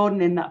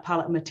broadening that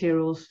palette of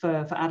materials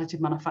for additive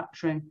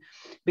manufacturing,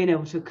 being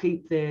able to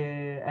keep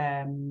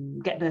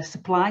get the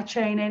supply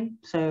chain in.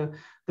 So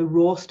the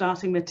raw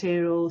starting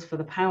materials for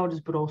the powders,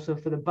 but also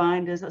for the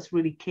binders, that's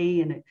really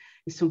key. And it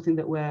is something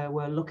that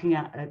we're looking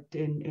at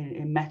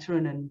in Meta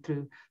and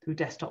through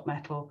Desktop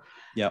Metal.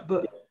 Yeah.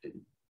 But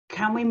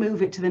can we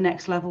move it to the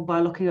next level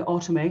by looking at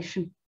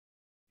automation?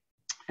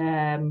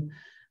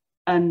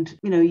 And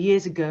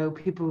years ago,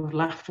 people would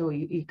laugh, oh,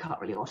 you can't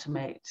really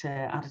automate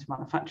additive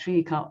manufacturing.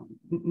 You can't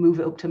move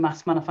it up to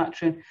mass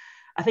manufacturing.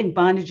 I think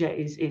binder jet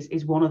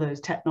is one of those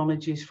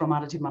technologies from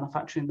additive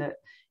manufacturing that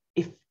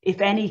if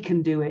any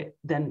can do it,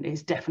 then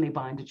it's definitely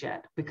binder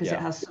jet, because it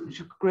has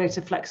such greater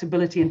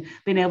flexibility and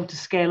being able to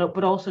scale up,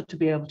 but also to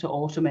be able to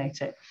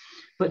automate it.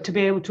 But to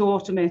be able to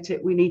automate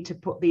it, we need to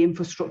put the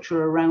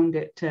infrastructure around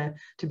it to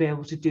be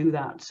able to do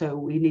that. So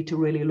we need to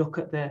really look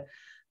at the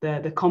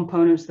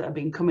components that have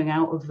been coming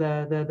out of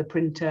the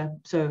printer.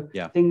 So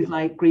things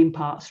like green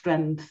part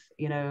strength,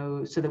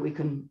 so that we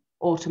can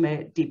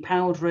automate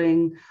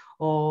depowdering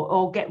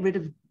or get rid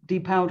of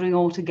depowdering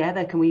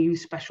altogether. Can we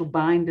use special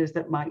binders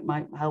that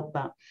might help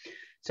that?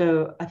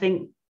 So I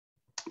think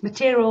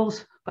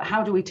materials, but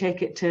how do we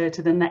take it to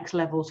the next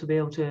level to be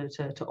able to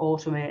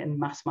automate and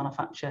mass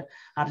manufacture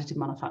additive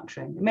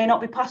manufacturing? It may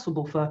not be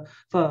possible for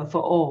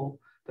all,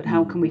 but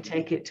how can we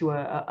take it to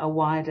a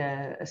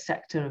wider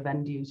sector of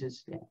end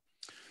users? Yeah.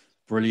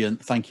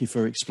 Brilliant. Thank you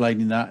for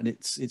explaining that. And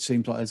it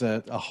seems like there's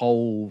a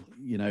whole,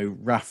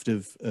 raft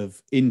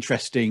of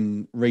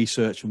interesting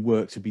research and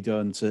work to be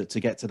done to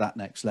get to that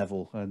next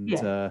level.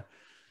 And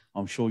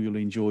I'm sure you'll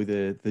enjoy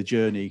the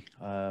journey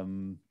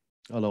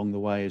along the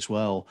way as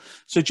well.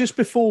 So just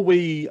before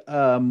we're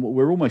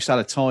almost out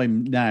of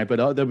time now,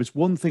 but there was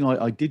one thing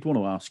I did want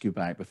to ask you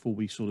about before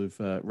we sort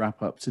of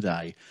wrap up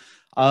today.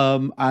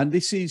 And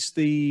this is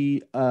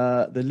the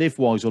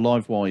LiveWise or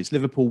LiveWise,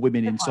 Liverpool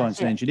Women in Science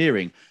and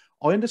Engineering.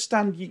 I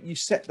understand you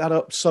set that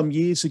up some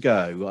years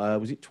ago.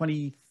 Was it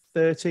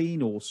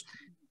 2013 or?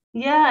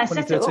 Yeah, I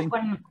set it up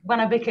when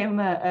I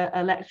became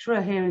a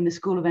lecturer here in the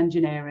School of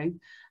Engineering.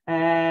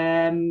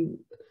 I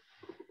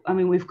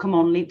mean, we've come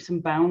on leaps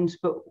and bounds,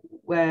 but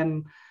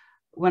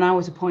when I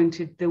was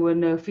appointed, there were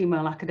no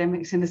female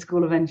academics in the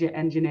School of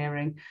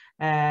Engineering.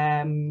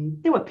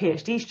 There were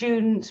PhD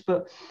students,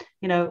 but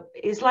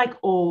it's like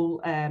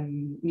all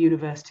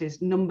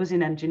universities. Numbers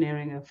in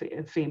engineering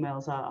of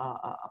females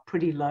are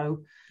pretty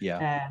low.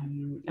 Yeah.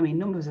 I mean,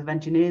 numbers of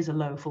engineers are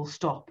low, full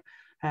stop,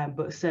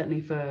 but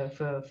certainly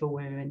for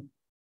women.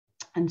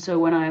 And so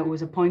when I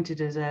was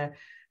appointed as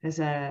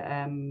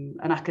an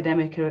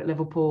academic here at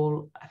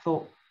Liverpool, I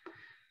thought,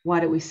 why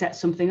don't we set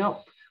something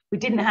up? We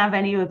didn't have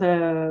any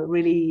other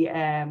really,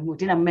 we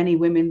didn't have many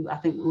women. I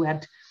think we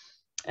had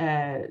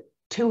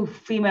 2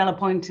 female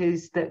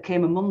appointees that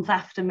came a month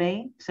after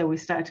me. So we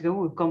started to go,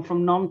 we've gone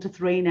from none to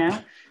 3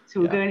 now.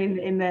 So we're going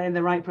in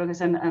the right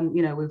progress. And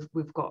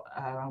we've got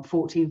around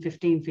 14,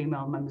 15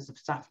 female members of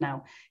staff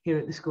now here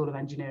at the School of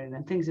Engineering.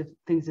 And things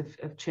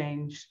have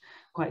changed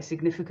quite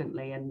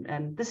significantly.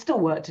 And there's still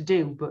work to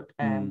do, but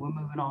we're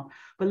moving on.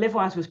 But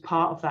LiveWise was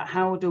part of that.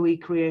 How do we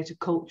create a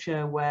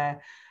culture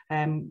where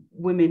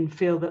women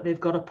feel that they've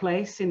got a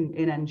place in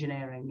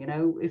engineering?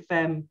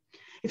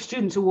 If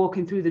students are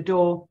walking through the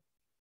door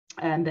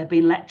and they're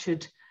being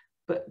lectured,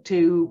 but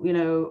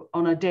to,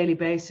 on a daily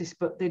basis,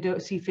 but they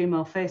don't see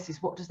female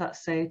faces. What does that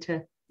say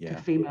to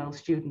female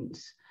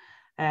students?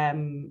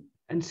 And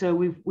so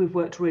we've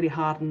worked really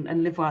hard, and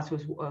LiveWise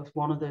was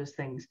one of those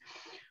things.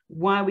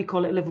 Why we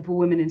call it Liverpool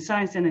Women in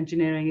Science and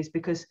Engineering is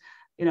because,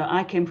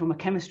 I came from a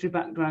chemistry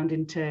background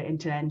into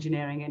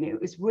engineering, and it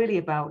was really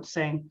about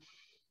saying,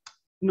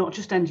 not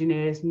just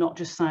engineers, not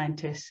just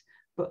scientists,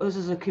 but us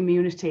as a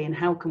community, and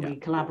how can we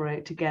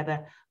collaborate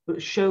together, but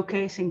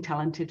showcasing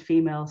talented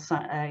female,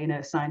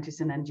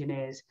 scientists and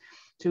engineers.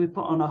 So we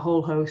put on a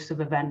whole host of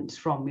events,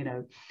 from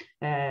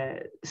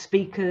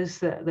speakers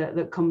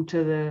that come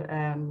to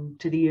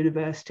the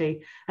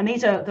university, and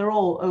they're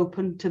all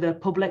open to the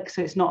public,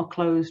 so it's not a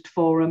closed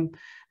forum.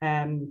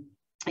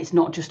 It's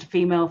not just a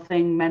female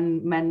thing.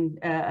 Men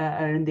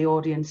are in the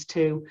audience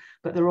too,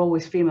 but they're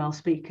always female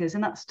speakers,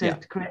 and that's to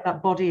create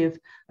that body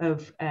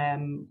of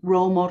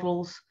role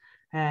models.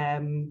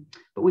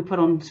 But we put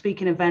on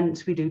speaking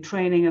events, we do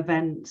training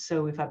events.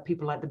 So we've had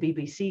people like the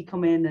BBC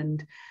come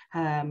in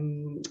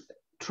and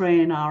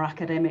train our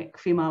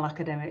female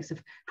academics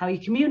of how you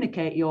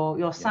communicate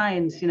your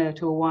science,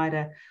 to a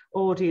wider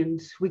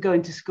audience. We go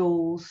into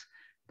schools,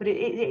 but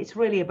it's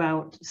really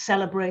about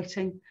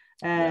celebrating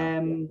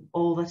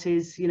all that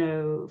is,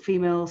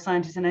 female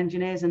scientists and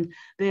engineers, and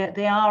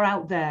they are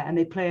out there, and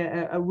they play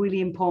a really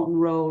important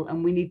role,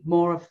 and we need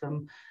more of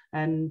them.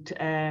 And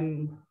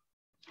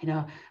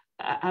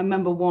I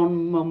remember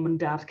one mum and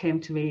dad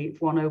came to me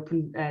one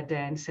open day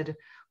and said,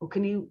 "Well,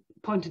 can you,"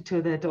 pointed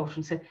to their daughter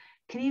and said,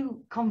 "Can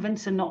you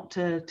convince her not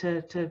to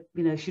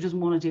she doesn't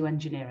want to do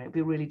engineering. It'd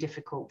be really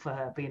difficult for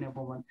her being a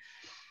woman."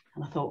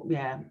 And I thought,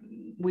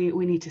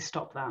 we need to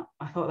stop that.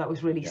 I thought that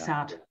was really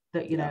sad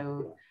that,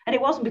 and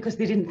it wasn't because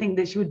they didn't think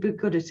that she would be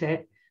good at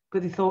it,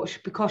 but they thought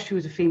because she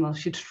was a female,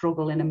 she'd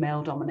struggle in a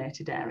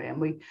male-dominated area,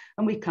 and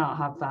we can't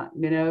have that.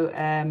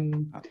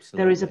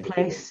 There is a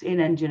place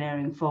in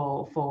engineering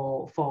for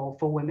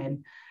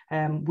women.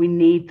 We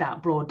need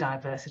that broad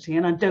diversity,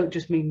 and I don't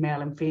just mean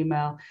male and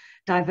female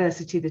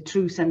diversity, the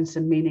true sense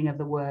and meaning of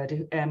the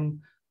word.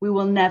 We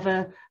will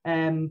never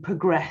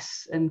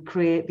progress and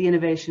create the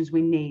innovations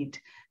we need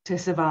to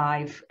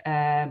survive.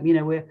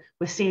 We're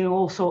seeing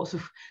all sorts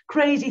of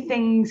crazy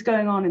things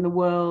going on in the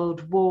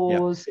world: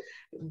 wars,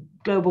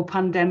 global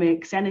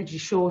pandemics, energy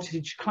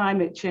shortage,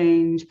 climate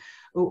change.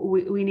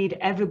 We need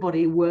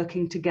everybody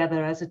working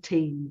together as a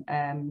team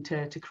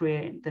to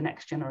create the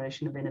next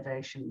generation of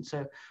innovation.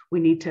 So we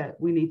need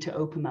to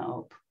open that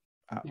up.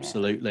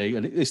 Absolutely.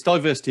 And it's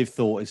diversity of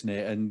thought, isn't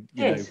it? And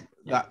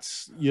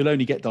you'll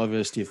only get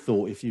diversity of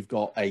thought if you've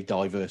got a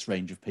diverse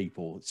range of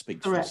people. It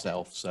speaks for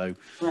itself. So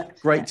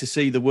great to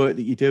see the work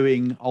that you're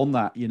doing on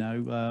that, and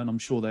I'm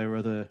sure there are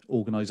other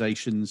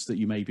organizations that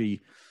you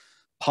maybe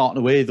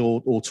partner with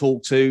or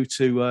talk to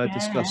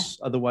discuss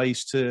other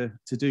ways to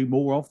do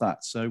more of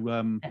that. So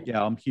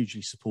I'm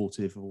hugely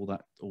supportive of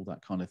all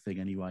that kind of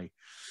thing anyway.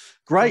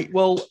 Great.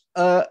 Well,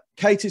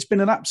 Kate, it's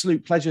been an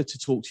absolute pleasure to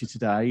talk to you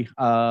today.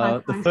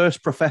 The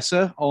first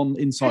professor on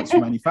Insights for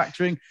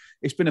Manufacturing.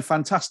 It's been a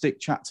fantastic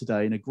chat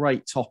today and a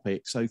great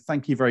topic. So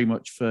thank you very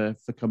much for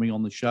coming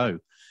on the show.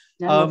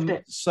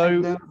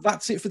 So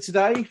that's it for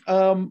today.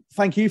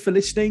 Thank you for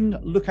listening.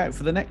 Look out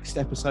for the next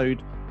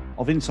episode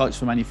of Insights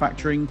for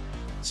Manufacturing.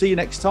 See you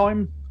next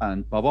time,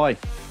 and bye-bye.